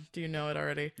this one? Do you know it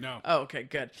already? No. Oh, okay,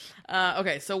 good.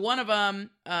 Okay, so one of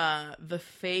them, the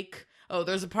fake. Oh,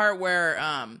 there's a part where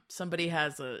somebody I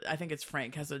think it's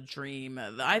Frank, has a dream.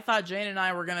 I thought Jane and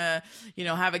I were gonna,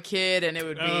 have a kid, and it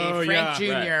would be Frank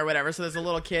Jr. right. or whatever. So there's a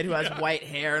little kid who has white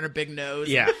hair and a big nose.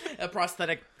 Yeah.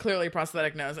 Clearly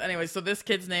prosthetic nose. Anyway, so this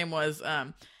kid's name is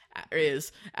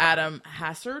Adam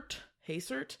Hassert.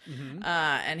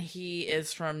 And he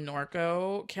is from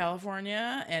Norco,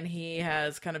 California, and he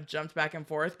has kind of jumped back and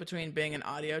forth between being an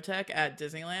audio tech at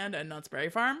Disneyland and Knott's Berry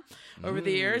Farm over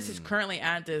the years. He's currently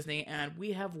at Disney, and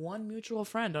we have one mutual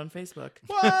friend on Facebook.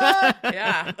 What?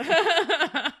 Yeah.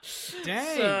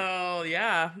 Dang. So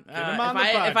yeah, him on the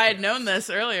if I had podcast. known this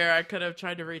earlier, I could have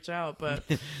tried to reach out, but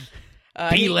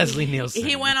Leslie Nielsen.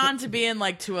 He went on to be in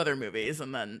like 2 other movies,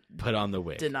 and then Put on the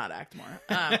wig. did not act more.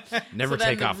 Never so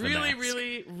then take off the really, mask.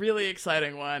 really, really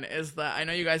exciting one is that I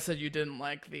know you guys said you didn't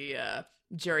like the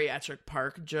geriatric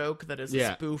park joke that is a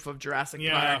Yeah. spoof of Jurassic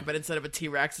Yeah. Park, but instead of a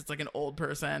T-Rex, it's like an old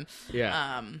person.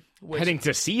 Yeah. Which, Heading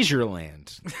to Seizure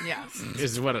Land yeah.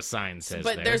 is what a sign says.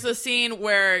 But there. there's a scene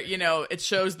where, it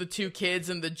shows the 2 kids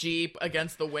in the Jeep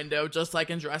against the window, just like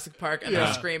in Jurassic Park, and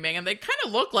they're screaming, and they kind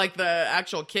of look like the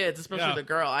actual kids, especially Yeah. the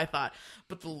girl, I thought.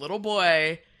 But the little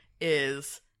boy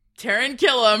is Taran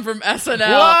Killam from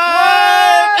SNL.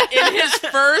 What? In his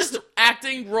first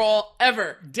acting role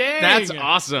ever. Dang. That's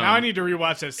awesome. Now I need to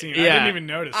rewatch that scene. I Yeah. didn't even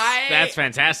notice. That's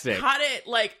fantastic. Caught it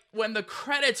like when the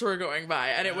credits were going by,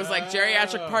 and it was like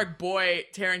Geriatric Park boy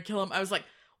Taran Killam. I was like,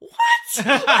 what?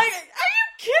 Like, are you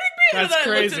kidding me? That's and then I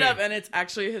crazy. looked it up, and it's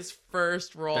actually his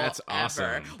first role That's awesome.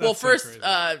 ever. That's Well, so first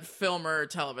crazy. film or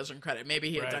television credit. Maybe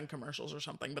he had Right. done commercials or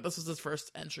something, but this was his first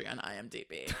entry on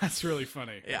IMDb. That's really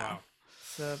funny. Yeah. Wow.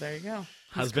 So there you go. He's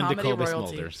Husband to comedy Colby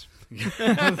royalty. Smulders.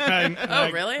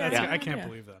 Oh, really? That's- Yeah. I can't Yeah.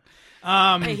 believe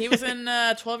that. Hey, he was in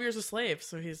 12 Years a Slave,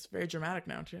 so he's very dramatic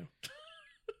now too.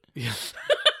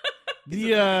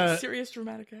 The Serious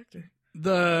dramatic actor.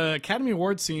 the Academy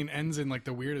Award scene ends in like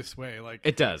the weirdest way. Like,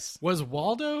 It does. was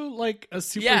Waldo like a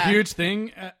super Yeah. huge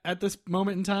thing at this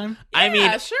moment in time? I mean,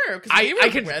 Yeah, sure. Because we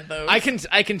read those.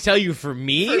 I can tell you for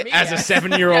me For me, as yeah. a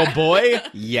 7-year-old boy,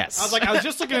 yes. I was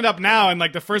just looking it up now, and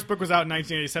like the first book was out in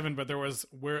 1987, but there was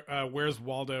Where's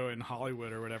Waldo in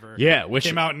Hollywood or whatever. Yeah, which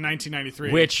came out in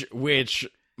 1993. which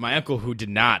my uncle, who did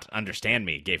not understand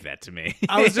me, gave that to me.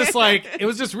 I was just like, it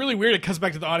was just really weird. It comes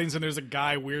back to the audience, and there's a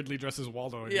guy weirdly dressed as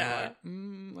Waldo. And Yeah.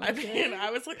 you're like, I mean,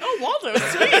 I was like, oh, Waldo,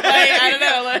 sweet. Like, I don't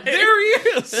know. Like, there he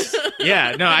is.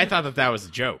 Yeah, no, I thought that was a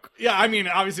joke. Yeah, I mean,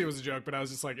 obviously it was a joke, but I was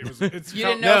just like, you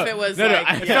didn't know if it was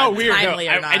it felt weird. timely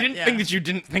or I not. didn't Yeah. think that you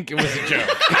didn't think it was a joke.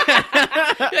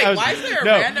 Like, why is there a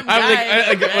random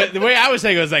guy? The way I was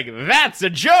saying it was like, that's a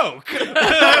joke.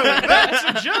 That's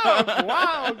a joke.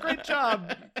 Wow, great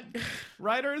job,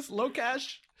 writers. Low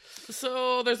cash.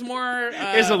 So there's more.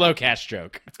 It's a low cash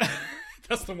joke.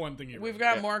 That's the one thing you. We've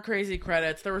got more crazy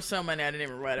credits. There were so many I didn't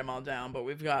even write them all down, but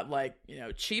we've got like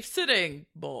Chief Sitting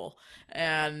Bull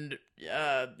and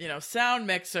sound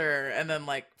mixer, and then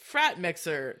like frat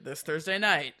mixer this Thursday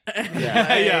night.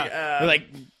 Yeah. Like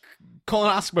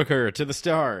colonoscopy to the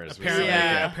stars. Apparently,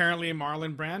 Yeah. apparently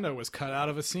Marlon Brando was cut out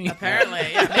of a scene. Apparently,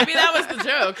 yeah. Maybe that was the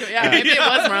joke. Yeah, maybe it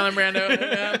was Marlon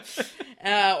Brando.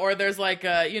 Yeah. Or there's like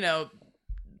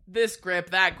this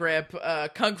grip, that grip,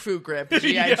 kung fu grip,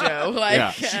 G.I. Joe. Like,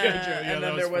 Yeah. G.I. Joe, yeah, and that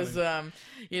then there was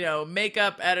was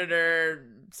makeup editor,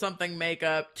 something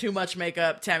makeup, too much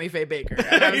makeup, Tammy Faye Baker.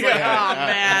 And I was like, oh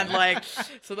man, like,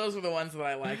 so those were the ones that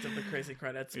I liked of the crazy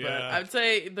credits. But Yeah. I would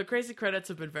say the crazy credits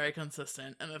have been very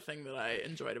consistent, and the thing that I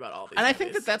enjoyed about all these And I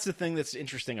think movies. that's the thing that's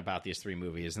interesting about these 3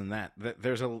 movies, and that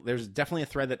there's definitely a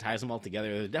thread that ties them all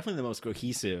together. They're definitely the most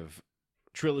cohesive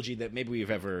trilogy that maybe we've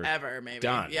ever maybe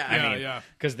done. Yeah, I mean,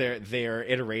 because their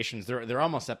iterations, they're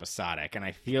almost episodic, and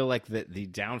I feel like the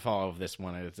downfall of this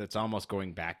one is it's almost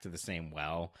going back to the same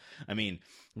well. I mean,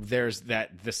 there's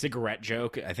the cigarette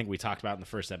joke I think we talked about in the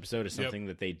first episode is something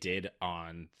that they did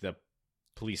on the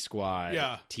Police Squad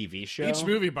TV show. Each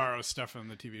movie borrows stuff from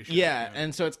the TV show. Yeah,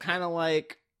 and so it's kind of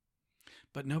like,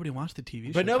 but nobody watched the TV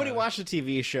show. But nobody watched the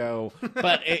TV show.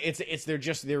 But they're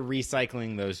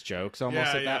recycling those jokes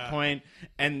almost at that point,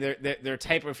 and their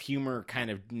type of humor kind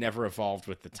of never evolved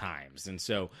with the times. And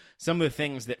so some of the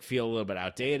things that feel a little bit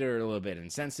outdated or a little bit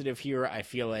insensitive here, I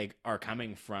feel like are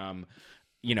coming from,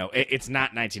 it's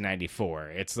not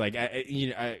 1994. It's like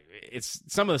it's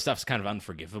some of the stuff's kind of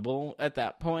unforgivable at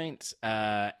that point,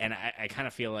 and I kind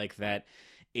of feel like that.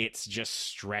 It's just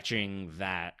stretching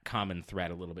that common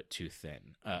thread a little bit too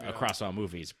thin across all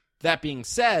movies. That being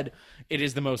said, it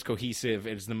is the most cohesive.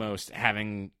 It is the most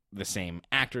having the same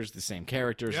actors, the same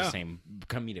characters, the same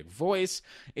comedic voice.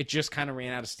 It just kind of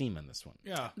ran out of steam in this one.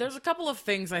 Yeah. There's a couple of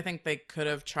things I think they could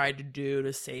have tried to do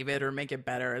to save it or make it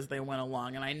better as they went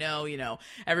along. And I know,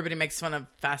 everybody makes fun of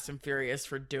Fast and Furious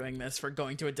for doing this, for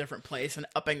going to a different place and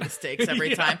upping the stakes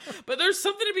every time. But there's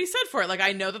something to be said for it. Like,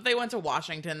 I know that they went to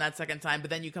Washington that second time, but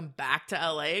then you come back to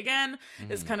LA again.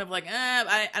 It's kind of like,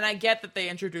 I get that they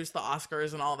introduced the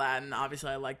Oscars and all that. And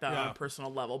obviously I like that on a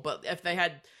personal level. But if they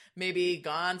had maybe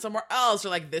gone somewhere else, or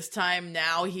like this time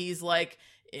now he's like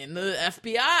in the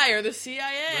FBI or the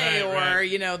CIA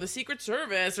or the Secret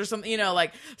Service or something,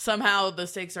 like somehow the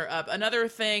stakes are up. Another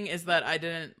thing is that I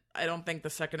don't think the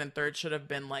second and third should have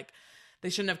been like, they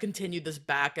shouldn't have continued this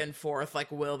back and forth,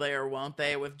 like will they or won't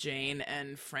they with Jane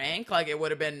and Frank. Like, it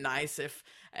would have been nice if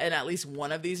in at least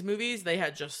one of these movies they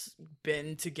had just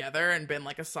been together and been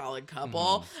like a solid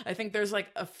couple. I think there's like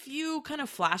a few kind of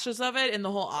flashes of it in the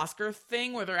whole Oscar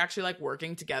thing where they're actually like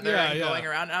working together and going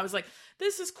around, and I was like,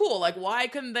 this is cool. Like, why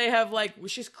couldn't they have, like,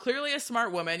 she's clearly a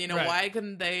smart woman, why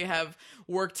couldn't they have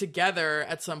worked together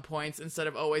at some points instead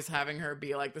of always having her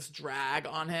be like this drag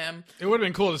on him? It would have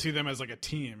been cool to see them as like a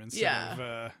team instead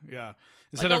of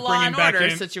instead like of a bringing Law and back Order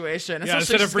in situation.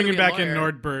 Instead of bringing back in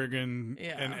Nordberg and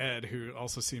Ed, who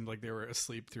also seemed like they were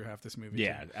asleep through half this movie.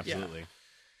 Yeah, absolutely. Yeah.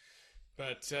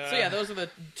 But so those are the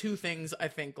two things I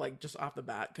think, like, just off the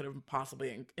bat could have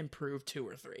possibly improved 2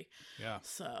 or 3. Yeah.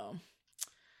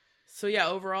 So yeah,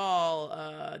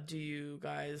 overall, do you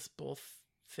guys both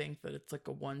think that it's like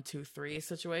a 1, 2, 3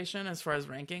 situation as far as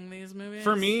ranking these movies?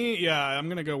 For me, I'm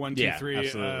gonna go 1, 2, 3.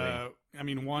 Absolutely. I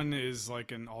mean, 1 is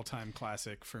like an all-time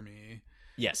classic for me.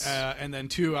 Yes. And then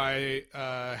 2, I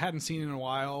hadn't seen in a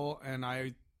while, and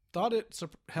I thought it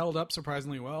held up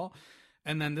surprisingly well.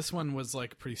 And then this one was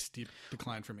like a pretty steep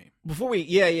decline for me. Before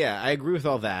we, I agree with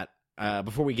all that.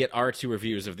 Before we get our 2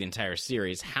 reviews of the entire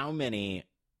series, how many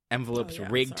envelopes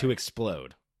rigged to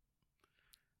explode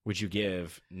would you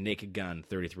give Naked Gun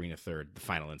 33 1/3, the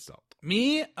final installment?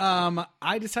 Me,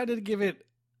 I decided to give it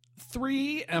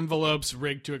 3 envelopes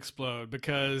rigged to explode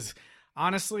because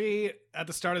honestly, at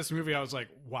the start of this movie, I was like,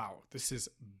 wow, this is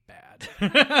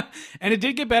bad. And it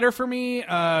did get better for me,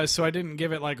 so I didn't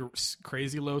give it like a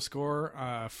crazy low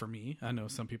score for me. I know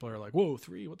some people are like, whoa,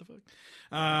 3, what the fuck?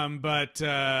 But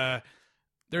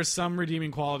there's some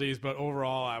redeeming qualities, but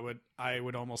overall, I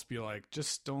would almost be like,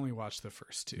 just only watch the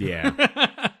first 2.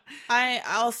 Yeah.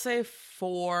 I'll say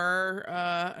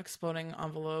 4 exploding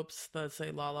envelopes that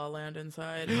say La La Land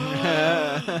inside.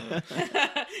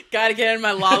 Gotta get in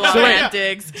my La La Land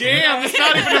digs. Damn, it's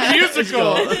not even a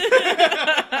musical.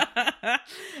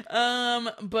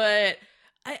 But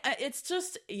it's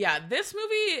just, this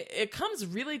movie, it comes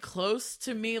really close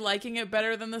to me liking it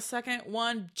better than the second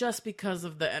one, just because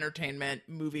of the entertainment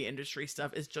movie industry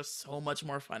stuff is just so much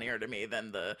more funnier to me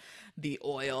than the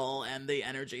oil and the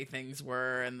energy things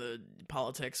were, and the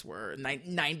politics were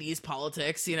 90s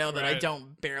politics, that I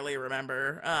don't barely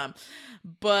remember.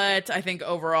 But I think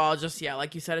overall, just,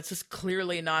 like you said, it's just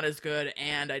clearly not as good.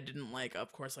 And I didn't like,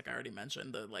 of course, like I already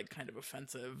mentioned, the like kind of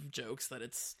offensive jokes that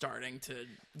it's starting to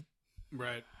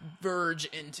verge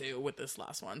into with this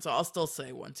last one. So I'll still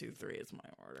say 1, 2, 3 is my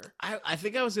order. I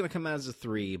think I was going to come out as a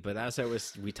 3, but as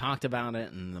we talked about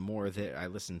it, and the more that I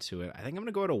listened to it, I think I'm going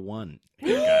to go to 1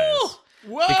 here, guys.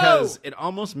 Whoa! Because it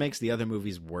almost makes the other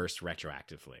movies worse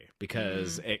retroactively,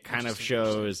 because it kind of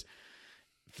shows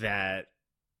that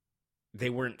they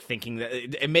weren't thinking that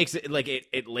it makes it like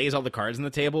it lays all the cards on the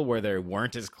table where they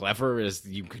weren't as clever as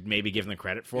you could maybe give them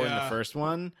credit for in the first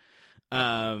one.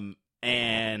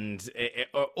 And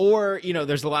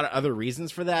there's a lot of other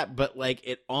reasons for that, but like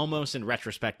it almost in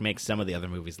retrospect makes some of the other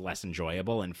movies less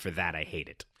enjoyable, and for that I hate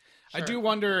it. I do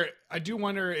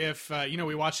wonder if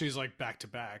we watch these like back to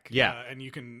back. Yeah. And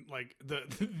you can like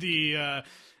the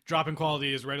drop in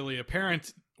quality is readily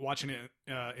apparent watching it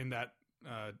in that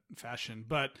fashion.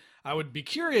 But I would be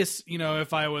curious,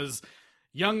 if I was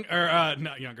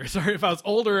not younger, sorry, if I was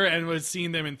older and was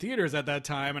seeing them in theaters at that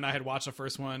time, and I had watched the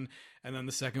first one and then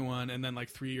the second one, and then like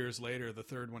 3 years later the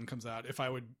third one comes out, if I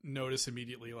would notice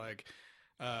immediately like,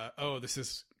 oh, this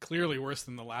is clearly worse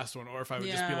than the last one, or if I would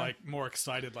just be like more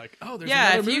excited, like, oh, there's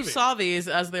another if movie. you saw these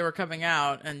as they were coming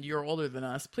out and you're older than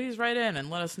us, please write in and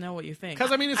let us know what you think.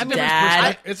 Because I mean, it's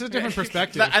a different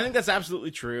perspective. I think that's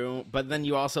absolutely true. But then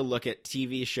you also look at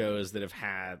TV shows that have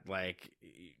had like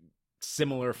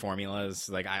similar formulas.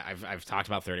 Like I've talked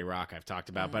about 30 Rock. I've talked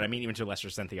about, but I mean, even to a lesser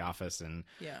extent, The Office and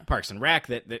Parks and Rec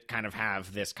that kind of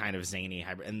have this kind of zany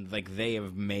hybrid, and like they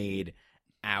have made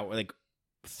out like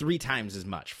 3 times as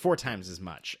much, 4 times as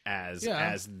much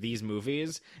as these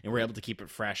movies, and we're able to keep it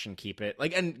fresh and keep it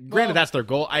like. And granted, that's their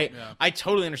goal. I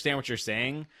totally understand what you're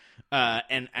saying,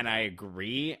 and I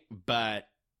agree. But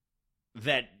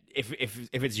that if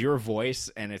it's your voice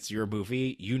and it's your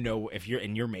movie, if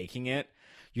you're making it,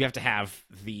 you have to have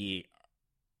the,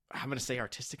 I'm going to say,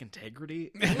 artistic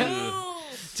integrity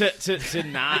to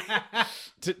not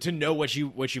to know what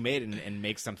you made and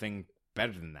make something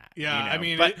better than that. Yeah, I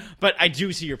mean, but I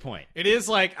do see your point. It is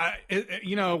like,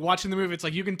 watching the movie, it's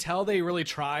like you can tell they really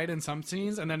tried in some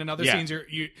scenes, and then in other scenes,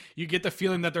 you get the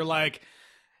feeling that they're like,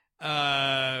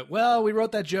 well, we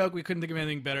wrote that joke, we couldn't think of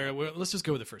anything better. Let's just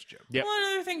go with the first joke. Yep. Well,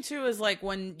 another thing too is like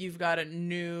when you've got a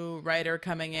new writer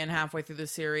coming in halfway through the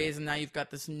series, and now you've got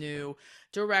this new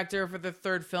director for the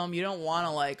third film. You don't want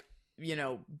to like,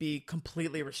 be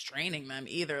completely restraining them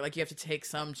either. Like, you have to take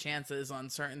some chances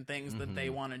on certain things that they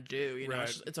want to do.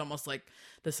 Right. It's almost like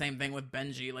the same thing with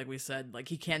Benji. Like we said, like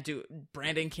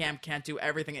Brandon Camp can't do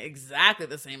everything exactly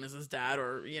the same as his dad,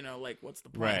 or, like, what's the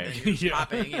point? Right. Then you're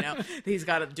popping, He's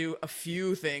got to do a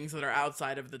few things that are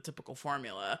outside of the typical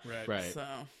formula. Right. So.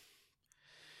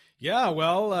 Yeah,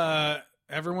 well,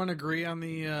 everyone agree on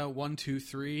the 1, 2,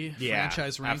 3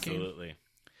 franchise ranking? Absolutely.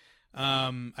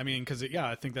 I mean, because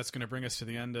I think that's going to bring us to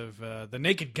the end of the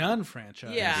Naked Gun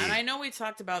franchise. Yeah, and I know we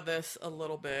talked about this a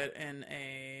little bit in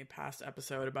a past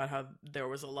episode about how there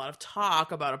was a lot of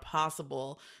talk about a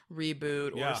possible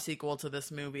reboot or sequel to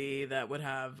this movie that would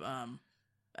have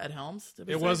Ed Helms.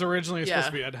 It was originally supposed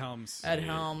to be Ed Helms. Ed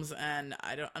Helms, and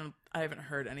I haven't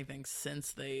heard anything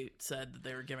since they said that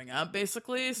they were giving up,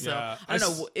 basically. So I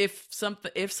don't know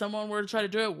if someone were to try to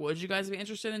do it, would you guys be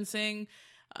interested in seeing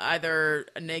either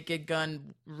a Naked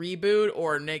Gun reboot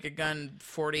or Naked Gun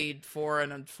 44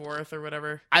 and a fourth or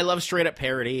whatever? I love straight up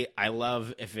parody. I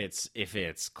love if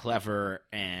it's clever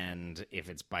and if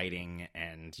it's biting,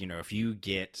 and if you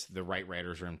get the right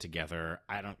writers' room together,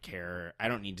 I don't care. I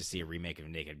don't need to see a remake of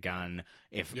Naked Gun.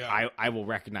 I will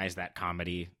recognize that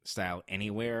comedy style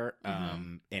anywhere.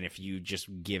 And if you just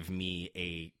give me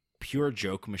a pure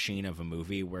joke machine of a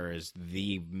movie, whereas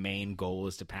the main goal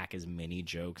is to pack as many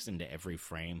jokes into every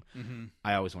frame,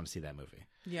 I always want to see that movie.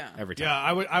 Yeah, every time.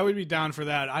 Yeah, I would be down for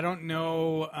that. I don't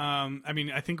know. I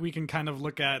mean, I think we can kind of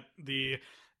look at the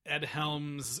Ed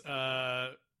Helms.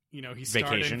 He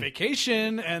starred in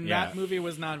Vacation, and that movie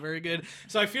was not very good.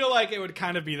 So I feel like it would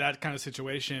kind of be that kind of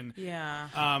situation. Yeah.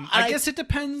 I guess it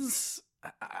depends.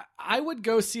 I would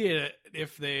go see it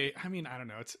if they. I mean, I don't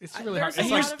know. It's really hard. It's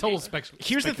like total speculation.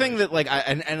 Here's the thing that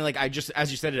I just,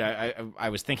 as you said it, I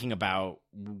was thinking about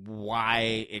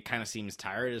why it kind of seems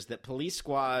tired. Is that Police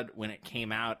Squad, when it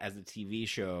came out as a TV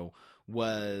show,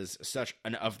 was such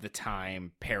an of the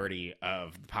time parody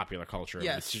of the popular culture.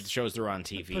 Yes. The shows that were on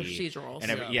TV, procedurals,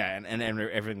 and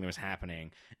everything that was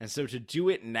happening. And so to do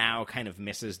it now kind of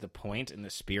misses the point and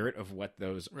the spirit of what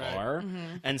those are.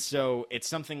 And so it's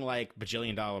something like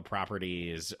Bajillion Dollar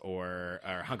Properties or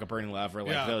Hunk of Burning Love, or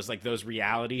those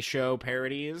reality show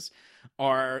parodies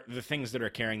are the things that are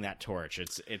carrying that torch.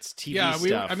 It's TV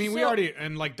stuff. We already,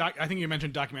 and I think you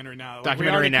mentioned Documentary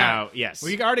Now. Yes.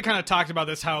 We already kind of talked about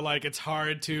this, how it's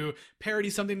hard to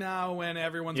parody something now when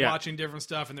everyone's watching different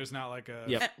stuff and there's not like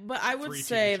a. But I would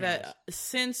say that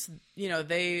since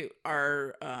they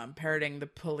are parodying the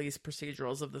police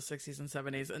procedurals of the 60s and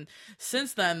 70s, and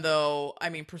since then, though, I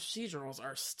mean, procedurals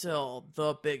are still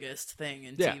the biggest thing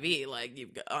in TV. Like,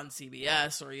 you've got on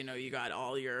CBS, or you got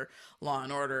all your Law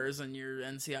and Orders and and your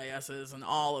NCISs and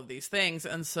all of these things.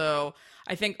 And so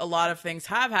I think a lot of things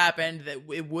have happened that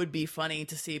it would be funny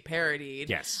to see parodied.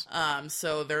 Yes.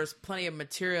 So there's plenty of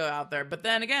material out there. But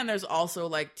then again, there's also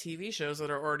like TV shows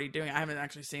that are already doing it. I haven't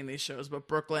actually seen these shows, but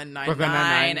Brooklyn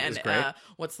Nine-Nine and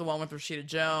what's the one with Rashida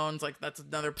Jones? Like that's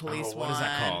another police one. What is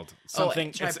that called?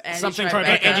 Something Something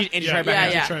Angie Tribeca.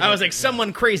 Yeah. I was like,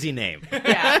 someone crazy name.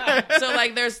 Yeah. So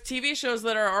like there's TV shows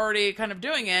that are already kind of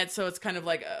doing it, so it's kind of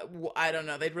like I don't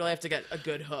know, they'd really have to get a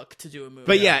good hook to do a movie.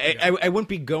 But I wouldn't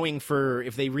be going for,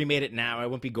 if they remade it now, I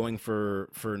wouldn't be going for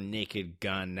Naked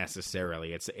Gun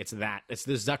necessarily. It's the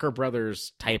Zucker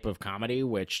Brothers type of comedy,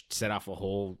 which set off a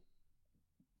whole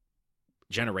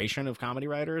generation of comedy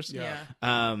writers. Yeah.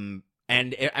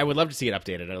 And I would love to see it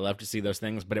updated. I'd love to see those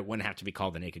things, but it wouldn't have to be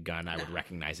called The Naked Gun. I would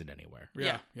recognize it anywhere.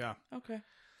 Yeah. Okay.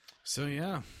 So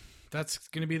yeah, that's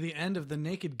going to be the end of the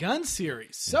Naked Gun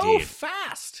series. Indeed.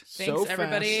 Fast. Thanks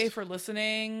everybody for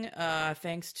listening.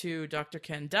 Thanks to Dr.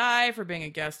 Ken Dye for being a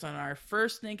guest on our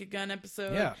first Naked Gun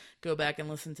episode. Yeah. Go back and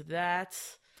listen to that.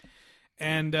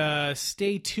 And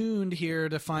stay tuned here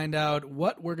to find out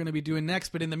what we're going to be doing next.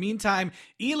 But in the meantime,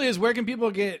 Eliz, where can people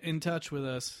get in touch with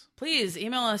us? Please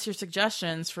email us your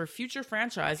suggestions for future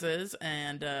franchises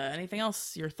and anything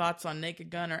else, your thoughts on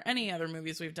Naked Gun or any other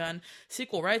movies we've done.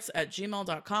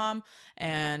 sequelrights@gmail.com.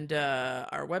 And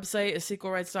our website is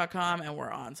sequelrights.com. And we're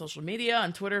on social media,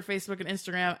 on Twitter, Facebook, and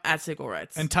Instagram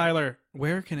 @sequelrights. And Tyler,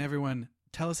 where can everyone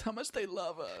tell us how much they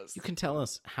love us? You can tell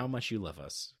us how much you love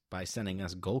us by sending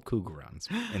us gold Cougarons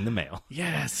in the mail.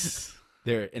 Yes.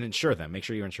 And insure them. Make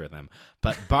sure you insure them.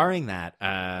 But barring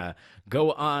that,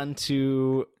 go on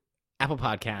to Apple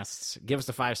Podcasts, give us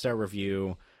a 5-star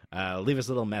review, leave us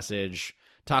a little message,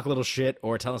 talk a little shit,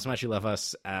 or tell us how much you love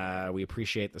us. We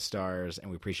appreciate the stars,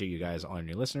 and we appreciate you guys, all our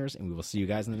new listeners, and we will see you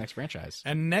guys in the next franchise.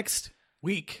 And next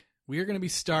week, we are going to be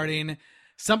starting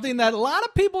something that a lot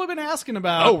of people have been asking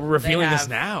about. Oh, we're revealing this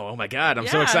now. Oh my God, I'm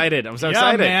so excited. I'm so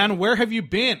excited. Man, where have you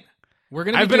been? We're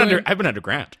going to I've been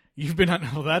underground. You've been on.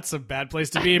 Well, that's a bad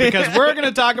place to be because we're going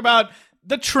to talk about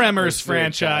the Tremors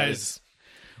franchise.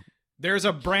 There's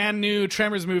a brand new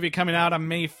Tremors movie coming out on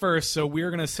May 1st, so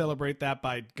we're going to celebrate that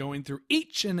by going through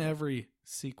each and every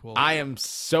sequel. I am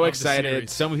so excited.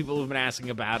 So many people have been asking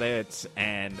about it,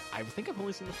 and I think I've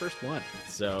only seen the first one.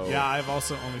 So yeah, I've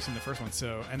also only seen the first one.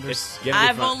 So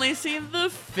I've only seen the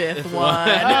fifth one.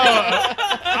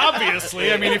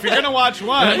 Obviously, I mean, if you're gonna watch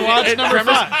one, watch number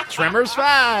 5. Tremors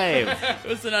 5. It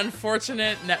was an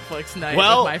unfortunate Netflix night with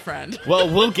my friend.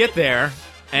 Well, we'll get there,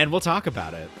 and we'll talk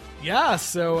about it. Yeah,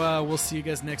 so we'll see you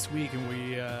guys next week, and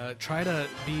we try to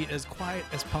be as quiet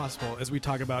as possible as we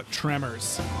talk about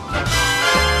Tremors.